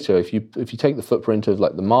image later, if you take the footprint of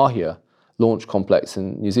like the Mahia launch complex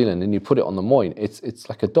in New Zealand and you put it on the Moyne, it's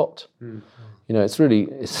like a dot. Mm. You know,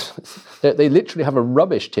 they literally have a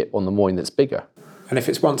rubbish tip on the Moyne that's bigger. And if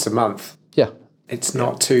it's once a month, yeah, it's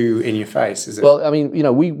not too in your face, is it? Well, I mean, you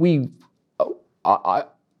know,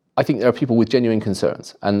 I think there are people with genuine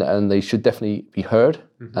concerns, and they should definitely be heard,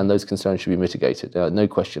 and those concerns should be mitigated, no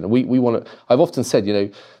question. And we want to. I've often said, you know,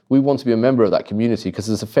 we want to be a member of that community because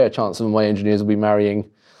there's a fair chance some of my engineers will be marrying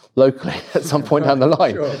locally at some point down the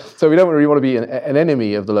line. Sure. So we don't really want to be an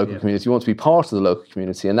enemy of the local community. We want to be part of the local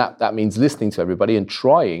community, and that means listening to everybody and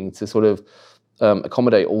trying to sort of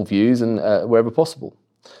accommodate all views and wherever possible.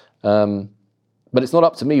 But it's not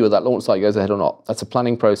up to me whether that launch site goes ahead or not. That's a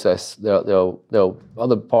planning process. There are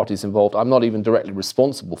other parties involved. I'm not even directly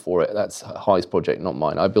responsible for it. That's Hy's project, not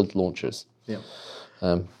mine. I built launchers. Yeah.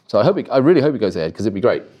 So I really hope it goes ahead because it'd be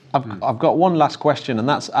great. I've got one last question, and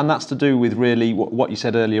that's to do with really what you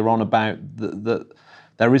said earlier on about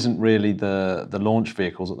there isn't really the launch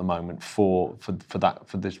vehicles at the moment for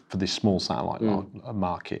this small satellite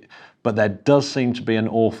market, but there does seem to be an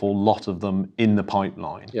awful lot of them in the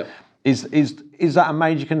pipeline. Yep. Is that a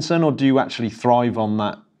major concern, or do you actually thrive on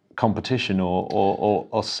that competition,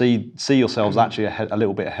 or see yourselves actually a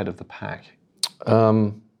little bit ahead of the pack?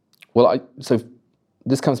 So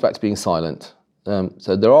this comes back to being silent.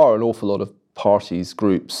 So there are an awful lot of parties,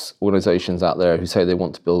 groups, organisations out there who say they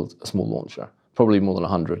want to build a small launcher. Probably more than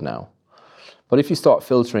 100 now. But if you start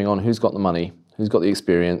filtering on who's got the money, who's got the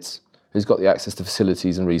experience, who's got the access to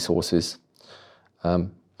facilities and resources,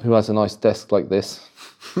 who has a nice desk like this,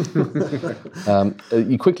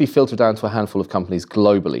 you quickly filter down to a handful of companies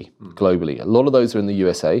globally. A lot of those are in the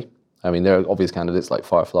USA. I mean, there are obvious candidates like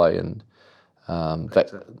Firefly and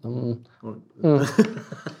Vector.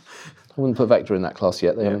 I wouldn't put Vector in that class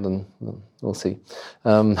yet. They haven't done. We'll see.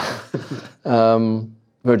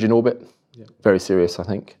 Virgin Orbit, very serious, I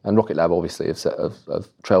think. And Rocket Lab, obviously, have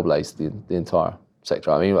trailblazed the entire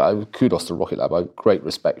sector. I mean, kudos to Rocket Lab. Great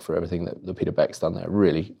respect for everything that Peter Beck's done there.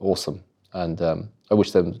 Really awesome. And I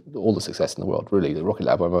wish them all the success in the world, really. The Rocket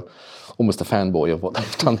Lab, I'm almost a fanboy of what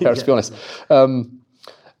they've done there, to be honest.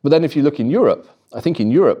 But then if you look in Europe, I think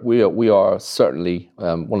in Europe we are certainly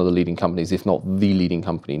one of the leading companies, if not the leading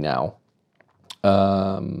company now.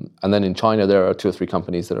 And then in China, there are 2 or 3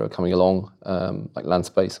 companies that are coming along, like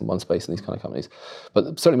Landspace and OneSpace and these kind of companies.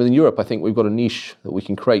 But certainly within Europe, I think we've got a niche that we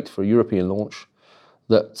can create for a European launch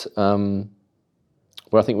that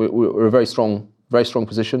where I think we're a very strong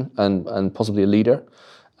position and possibly a leader.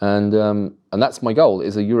 And that's my goal,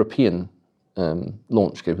 is a European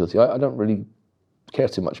launch capability. I don't really care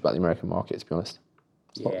too much about the American market, to be honest.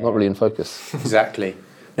 It's not really in focus. Exactly.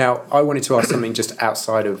 Now, I wanted to ask something just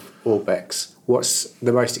outside of Orbex. What's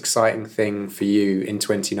the most exciting thing for you in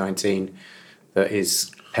 2019 that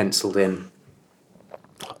is penciled in?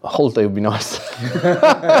 A holiday would be nice. You're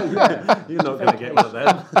not going to get one of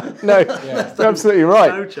them. No, you're absolutely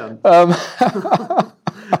right. No chance.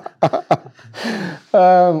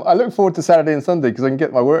 I look forward to Saturday and Sunday because I can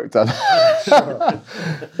get my work done.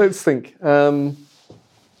 Let's think.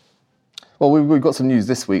 Well, we've got some news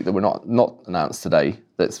this week that we're not announced today.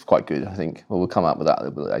 That's quite good, I think. Well, we'll come out with that a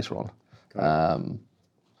little bit later on.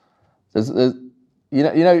 There's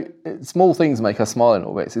small things make us smile in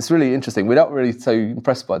Orbex. It's really interesting. We're not really so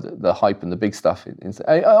impressed by the hype and the big stuff.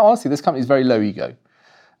 Honestly, this company is very low ego,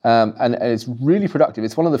 and it's really productive.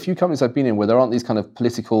 It's one of the few companies I've been in where there aren't these kind of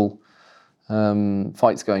political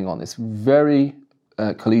fights going on. It's very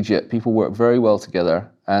collegiate. People work very well together,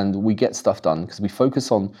 and we get stuff done because we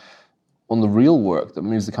focus on the real work that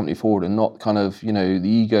moves the company forward, and not kind of the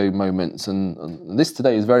ego moments. And this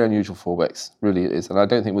today is very unusual for Orbex, really it is. And I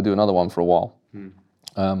don't think we'll do another one for a while.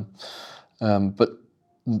 But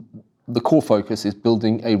the core focus is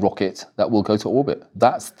building a rocket that will go to orbit.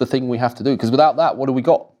 That's the thing we have to do, because without that, what do we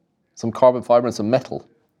got? Some carbon fiber and some metal,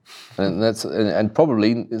 and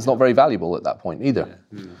probably it's not very valuable at that point either.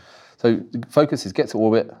 So the focus is get to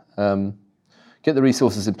orbit, get the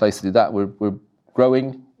resources in place to do that. We're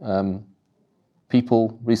growing.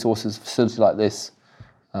 People, resources, facility like this,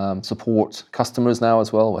 support customers now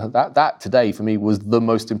as well. That today for me was the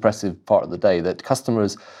most impressive part of the day, that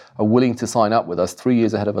customers are willing to sign up with us 3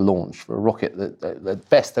 years ahead of a launch for a rocket that at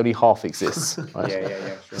best only half exists. Right?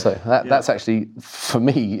 Sure. So that's actually, for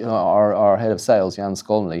me, our head of sales, Jan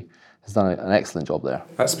Skolny, has done an excellent job there.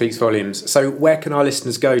 That speaks volumes. So where can our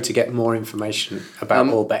listeners go to get more information about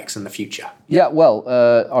Orbex and the future? Yeah, well,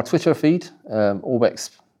 our Twitter feed, Orbex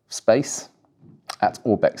Space, at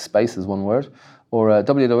Orbex Space is one word, or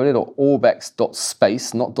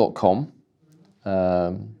www.orbex.space, not .com.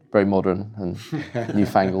 Very modern and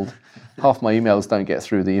newfangled. Half my emails don't get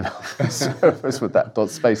through the email service with that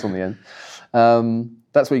 .space on the end.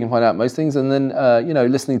 That's where you can find out most things. And then,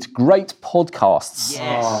 listening to great podcasts,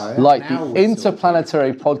 like the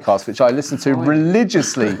Interplanetary podcast, which I listen to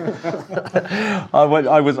religiously.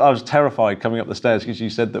 I was terrified coming up the stairs because you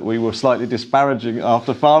said that we were slightly disparaging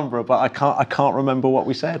after Farnborough, but I can't remember what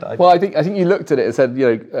we said. Well, I think you looked at it and said,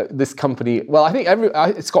 this company. Well, I think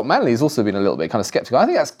Scott Manley has also been a little bit kind of skeptical. I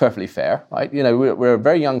think that's perfectly fair, right? We're a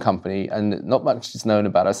very young company and not much is known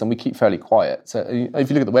about us, and we keep fairly quiet. So if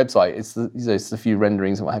you look at the website, it's a few renderings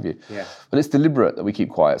and what have you. Yeah. But it's deliberate that we keep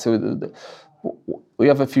quiet. So we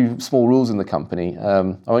have a few small rules in the company. I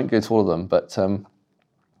won't go to all of them, but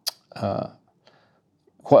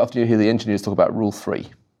quite often you hear the engineers talk about Rule 3.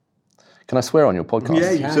 Can I swear on your podcast?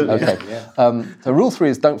 Yeah, you certainly okay. So Rule 3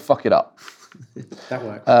 is don't fuck it up. That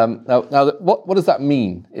works. Now, what does that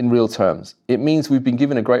mean in real terms? It means we've been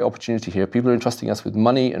given a great opportunity here. People are entrusting us with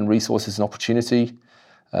money and resources and opportunity,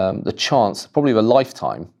 the chance, probably of a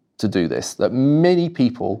lifetime, to do this, that many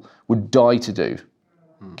people would die to do,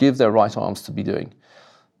 give their right arms to be doing.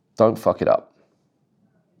 Don't fuck it up.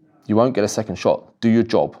 You won't get a second shot. Do your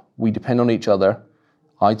job. We depend on each other.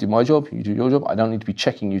 I do my job, you do your job. I don't need to be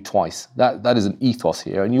checking you twice. That is an ethos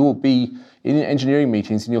here. And you will be in engineering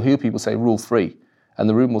meetings and you'll hear people say Rule 3, and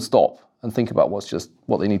the room will stop and think about what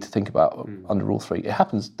they need to think about under Rule 3. It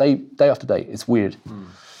happens day after day. It's weird.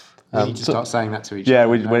 We need to start saying that to each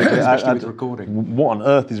other. Especially with recording. What on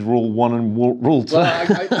earth is Rule 1 and Rule 2?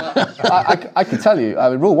 Well, I can tell you,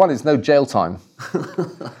 Rule 1 is no jail time.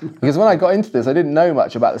 Because when I got into this, I didn't know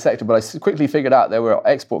much about the sector, but I quickly figured out there were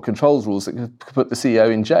export controls rules that could put the CEO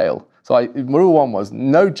in jail. So Rule 1 was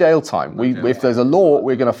no jail time. If there's a law,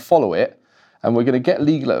 we're going to follow it. And we're going to get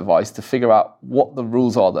legal advice to figure out what the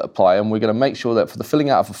rules are that apply, and we're going to make sure that for the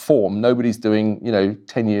filling out of a form, nobody's doing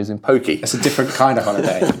 10 years in pokey. It's a different kind of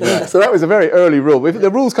holiday. Yeah. So that was a very early rule.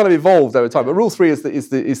 The rules kind of evolved over time, but Rule 3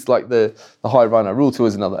 is like the high runner. Rule 2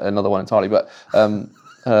 is another one entirely. But I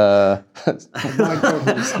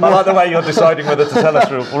like the way you're deciding whether to tell us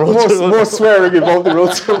more swearing involved in Rule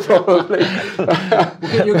 2 probably.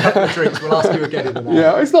 We'll get you a couple of drinks. We'll ask you again in the morning.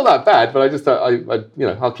 Yeah, it's not that bad, but I just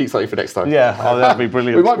I'll keep something for next time. Yeah, that'd be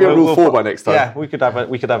brilliant. We might be on Rule 4 by next time. Yeah, we could have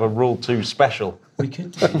a Rule 2 special. We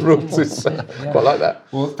could do. Rule 2 special. Quite like that.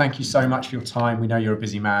 Well, thank you so much for your time. We know you're a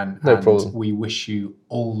busy man. No problem. We wish you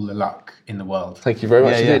all the luck in the world. Thank you very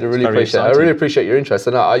much indeed. I really appreciate it. I really appreciate your interest.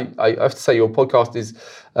 And I have to say your podcast is...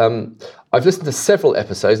 I've listened to several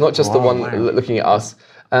episodes, not just the one looking at us.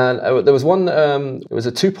 And there was one, it was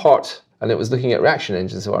a 2-part, and it was looking at reaction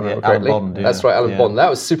engines, if I remember correctly. Alan Bond, That's right, Alan Bond. That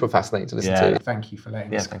was super fascinating to listen to. Thank you for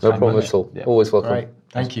letting us. No problem at all. Yeah. Always welcome. Great.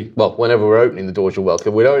 Thank you. Well, whenever we're opening the doors, you're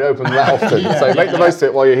welcome. We don't open them that often, so make the most of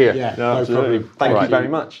it while you're here. Yeah, no problem. Thank you very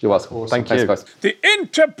much. You're welcome. Awesome. Thank you. Thanks, guys. The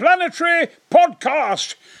Interplanetary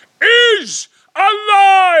Podcast is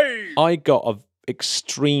alive! I got an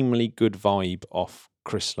extremely good vibe off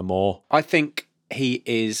Chris Lamore. I think he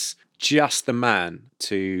is just the man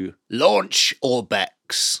to launch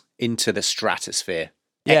Orbex into the stratosphere.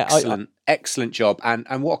 Yeah, excellent job, and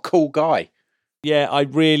what a cool guy. Yeah, I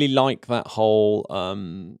really like that whole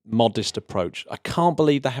modest approach. I can't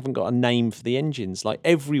believe they haven't got a name for the engines. Like,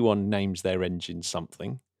 everyone names their engine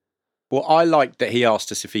something. Well, I liked that he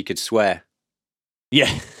asked us if he could swear.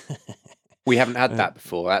 Yeah. We haven't had that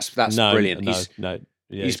before. That's No, brilliant. Yeah,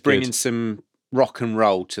 he's it's bringing good. some rock and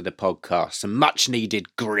roll to the podcast, some much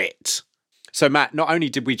needed grit. So, Matt, not only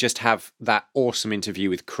did we just have that awesome interview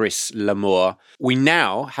with Chris Lamour, we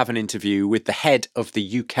now have an interview with the head of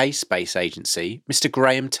the UK Space Agency, Mr.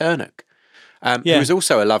 Graham Turnock, who is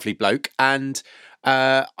also a lovely bloke, and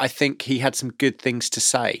I think he had some good things to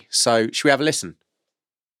say. So, should we have a listen?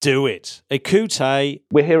 Do it. Ekute.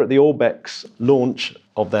 We're here at the Orbex launch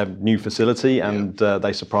of their new facility, and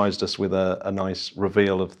they surprised us with a nice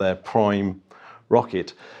reveal of their Prime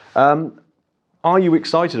rocket. Are you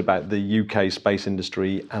excited about the UK space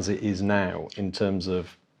industry as it is now, in terms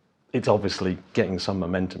of it's obviously getting some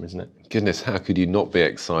momentum, isn't it? Goodness, how could you not be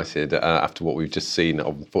excited after what we've just seen?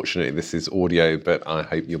 Unfortunately, this is audio, but I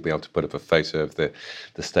hope you'll be able to put up a photo of the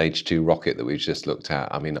Stage 2 rocket that we've just looked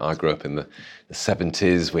at. I mean, I grew up in the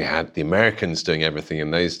 70s. We had the Americans doing everything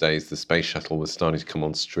in those days. The space shuttle was starting to come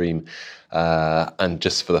on stream. And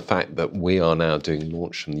just for the fact that we are now doing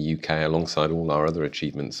launch from the UK alongside all our other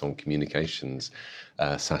achievements on communications,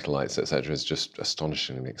 satellites, etc., is just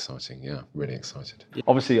astonishingly exciting. Yeah, really excited.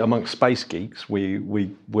 Obviously, amongst space geeks,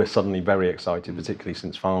 we're suddenly very excited, particularly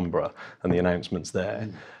since Farnborough and the announcements there.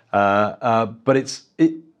 But is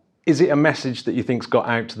it a message that you think's got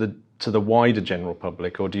out to the wider general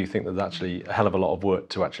public, or do you think there's actually a hell of a lot of work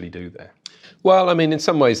to actually do there? Well, I mean, in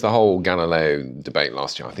some ways, the whole Galileo debate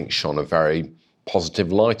last year, I think, shone a very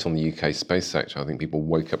positive light on the UK space sector. I think people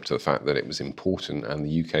woke up to the fact that it was important, and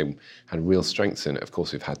the UK had real strengths in it. Of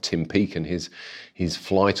course, we've had Tim Peake and his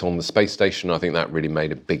flight on the space station. I think that really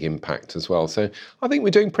made a big impact as well. So I think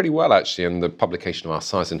we're doing pretty well, actually. And the publication of our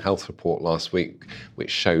Size and Health report last week,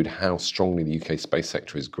 which showed how strongly the UK space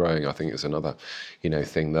sector is growing, I think is another,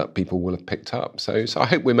 thing that people will have picked up. So I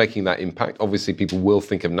hope we're making that impact. Obviously, people will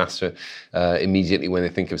think of NASA immediately when they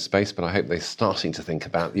think of space, but I hope they're starting to think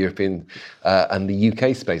about the European and the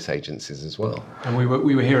UK space agencies as well. And we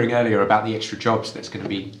were hearing earlier about the extra jobs that's going to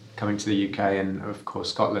be coming to the UK and, of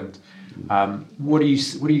course, Scotland. What do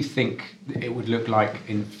you think it would look like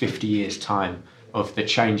in 50 years' time of the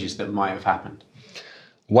changes that might have happened?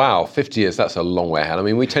 Wow, 50 years, that's a long way ahead. I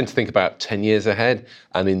mean, we tend to think about 10 years ahead,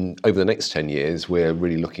 and over the next 10 years, we're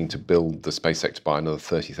really looking to build the space sector by another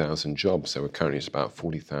 30,000 jobs. So we're currently at about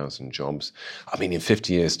 40,000 jobs. I mean, in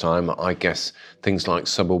 50 years' time, I guess things like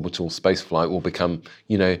suborbital spaceflight will become,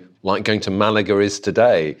 like going to Malaga is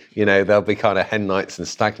today. There'll be kind of hen nights and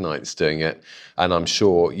stag nights doing it. And I'm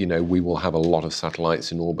sure, we will have a lot of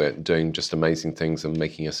satellites in orbit doing just amazing things and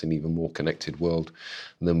making us an even more connected world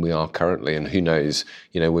than we are currently. And who knows,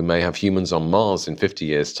 we may have humans on Mars in 50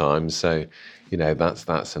 years' time. So,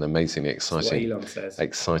 that's an amazingly exciting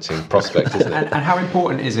prospect, isn't it? And how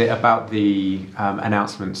important is it about the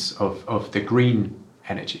announcements of the green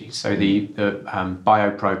energy? So the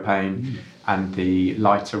biopropane and the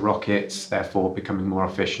lighter rockets, therefore becoming more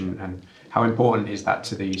efficient, and how important is that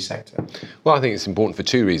to the sector? Well, I think it's important for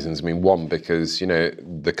two reasons. I mean, one, because,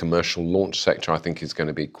 the commercial launch sector, I think, is going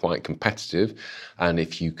to be quite competitive. And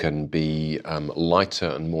if you can be lighter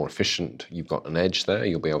and more efficient, you've got an edge there.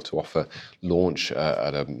 You'll be able to offer launch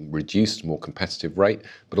at a reduced, more competitive rate.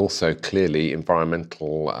 But also, clearly,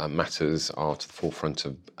 environmental matters are to the forefront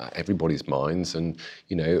of everybody's minds. And,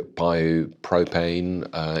 biopropane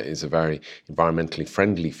is a very environmentally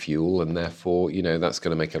friendly fuel. And therefore, that's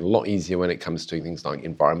going to make it a lot easier when it comes to things like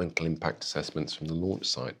environmental impact assessments from the launch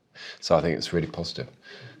site. So I think it's really positive.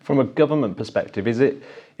 From a government perspective, is it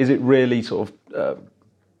really sort of,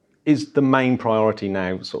 is the main priority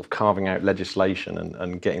now sort of carving out legislation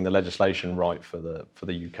and getting the legislation right for the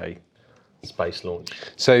UK space launch?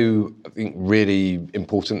 So I think really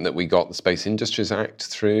important that we got the Space Industries Act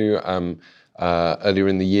through earlier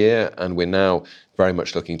in the year, and we're now very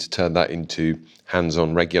much looking to turn that into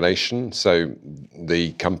hands-on regulation. So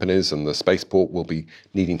the companies and the spaceport will be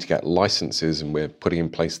needing to get licenses, and we're putting in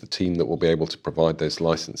place the team that will be able to provide those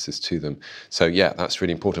licenses to them. So yeah, that's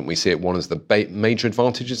really important. We see it one as the major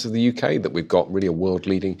advantages of the UK, that we've got really a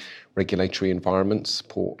world-leading regulatory environment to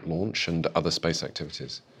support launch and other space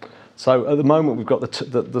activities. So at the moment, we've got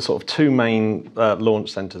the sort of two main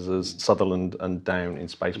launch centres as Sutherland and Down in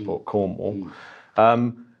Spaceport Cornwall.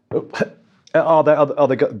 Are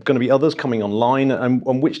there going to be others coming online,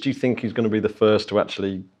 and which do you think is going to be the first to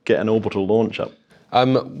actually get an orbital launch up?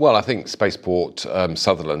 Well, I think Spaceport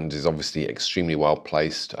Sutherland is obviously extremely well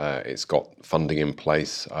placed. It's got funding in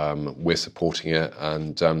place. We're supporting it,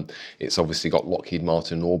 and it's obviously got Lockheed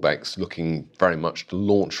Martin and Orbex looking very much to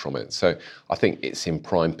launch from it. So I think it's in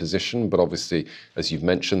prime position. But obviously, as you've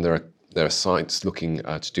mentioned, there are sites looking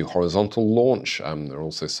to do horizontal launch. There are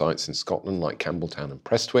also sites in Scotland like Campbelltown and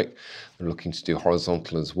Prestwick. They're looking to do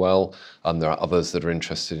horizontal as well. There are others that are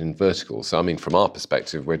interested in vertical. So, I mean, from our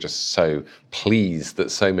perspective, we're just so pleased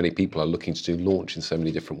that so many people are looking to do launch in so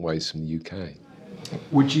many different ways from the UK.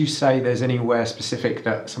 Would you say there's anywhere specific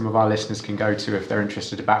that some of our listeners can go to if they're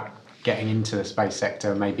interested about getting into the space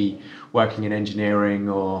sector, maybe working in engineering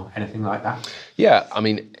or anything like that? Yeah, I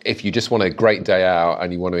mean, if you just want a great day out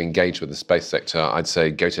and you want to engage with the space sector, I'd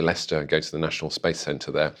say go to Leicester, go to the National Space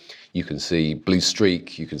Centre there. You can see Blue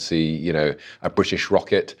Streak, you can see, a British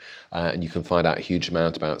rocket, and you can find out a huge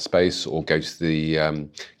amount about space. Or go to the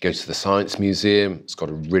Science Museum. It's got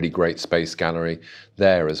a really great space gallery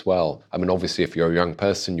there as well. I mean, obviously, if you're a young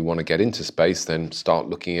person, you want to get into space, then start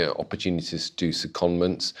looking at opportunities to do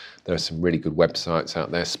secondments. There are some really good websites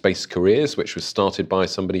out there. Space Careers, which was started by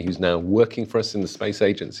somebody who's now working for us in the space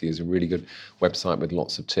agency, is a really good website with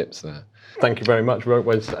lots of tips there. Thank you very much. We won't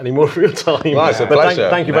waste any more of your time. Well, it's a pleasure.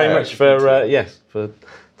 Thank you very much for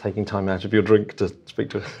taking time out of your drink to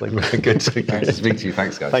speak to us. Good to speak to you.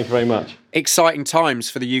 Thanks, guys. Thank you very much. Exciting times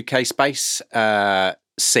for the UK space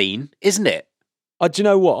scene, isn't it? Do you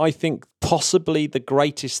know what? I think possibly the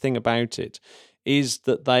greatest thing about it is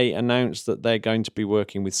that they announced that they're going to be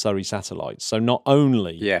working with Surrey Satellites. So not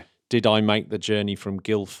only did I make the journey from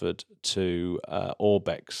Guildford to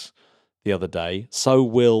Orbex the other day, so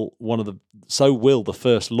will the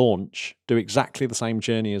first launch do exactly the same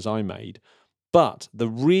journey as I made. But the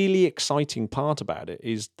really exciting part about it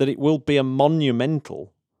is that it will be a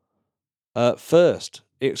monumental first.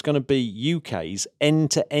 It's going to be UK's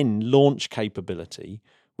end-to-end launch capability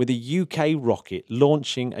with a UK rocket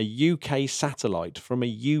launching a UK satellite from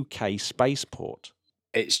a UK spaceport.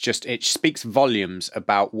 It speaks volumes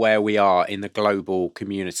about where we are in the global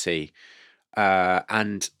community.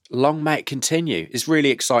 And long may it continue. It's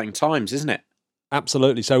really exciting times, isn't it?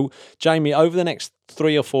 Absolutely. So, Jamie, over the next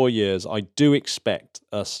 3 or 4 years, I do expect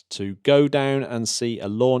us to go down and see a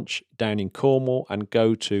launch down in Cornwall and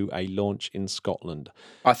go to a launch in Scotland.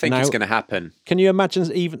 I think it's going to happen. Can you imagine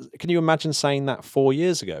saying that 4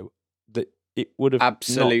 years ago? That it would have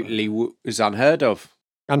absolutely was unheard of.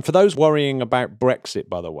 And for those worrying about Brexit,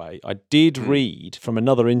 by the way, I did read from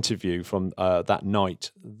another interview from that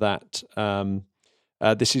night that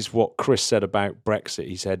this is what Chris said about Brexit.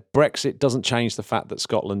 He said, Brexit doesn't change the fact that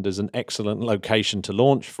Scotland is an excellent location to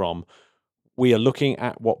launch from. We are looking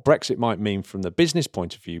at what Brexit might mean from the business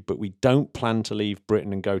point of view, but we don't plan to leave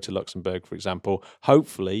Britain and go to Luxembourg, for example.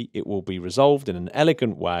 Hopefully it will be resolved in an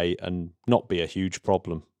elegant way and not be a huge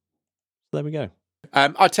problem. There we go.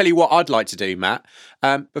 I'll tell you what I'd like to do, Matt.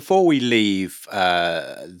 Before we leave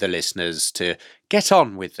the listeners to get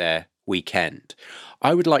on with their weekend,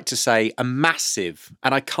 I would like to say a massive,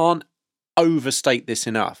 and I can't overstate this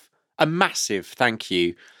enough, a massive thank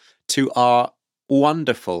you to our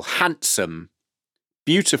wonderful, handsome,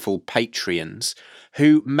 beautiful Patreons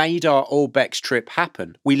who made our Orbex trip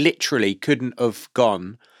happen. We literally couldn't have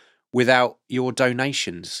gone without your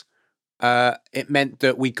donations. It meant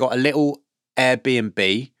that we got a little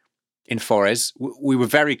Airbnb in Forres. We were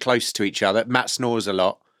very close to each other. Matt snores a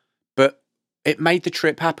lot, but it made the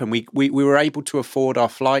trip happen. We were able to afford our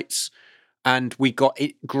flights and we got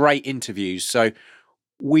great interviews. So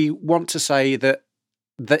we want to say that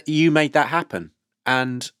you made that happen,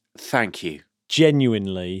 and thank you.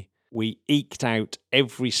 Genuinely, we eked out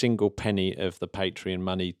every single penny of the Patreon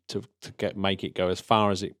money to make it go as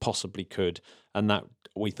far as it possibly could, and that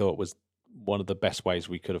we thought was one of the best ways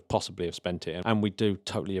we could have possibly have spent it. And we do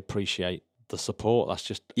totally appreciate the support. That's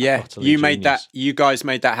just utterly genius. You guys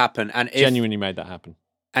made that happen, and genuinely made that happen.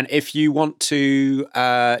 And if you want to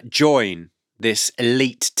join this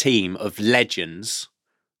elite team of legends,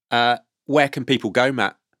 where can people go,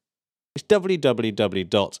 Matt? It's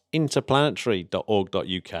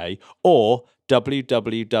www.interplanetary.org.uk or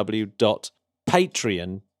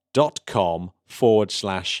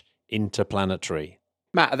www.patreon.com/interplanetary.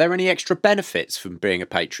 Matt, are there any extra benefits from being a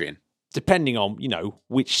Patreon? Depending on,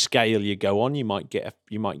 which scale you go on, you might get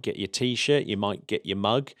your T-shirt, you might get your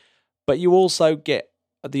mug, but you also get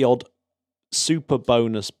the odd super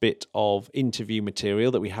bonus bit of interview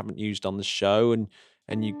material that we haven't used on the show, and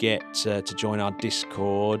you get to join our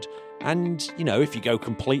Discord. And, if you go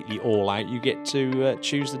completely all out, you get to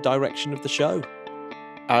choose the direction of the show.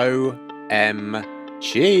 OMG.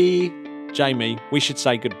 Jamie, we should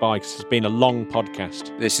say goodbye because it's been a long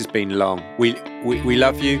podcast. This has been long. We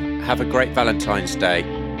love you. Have a great Valentine's Day.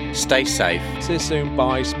 Stay safe. See you soon.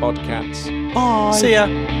 Bye, Spodcats. See ya.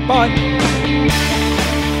 Bye.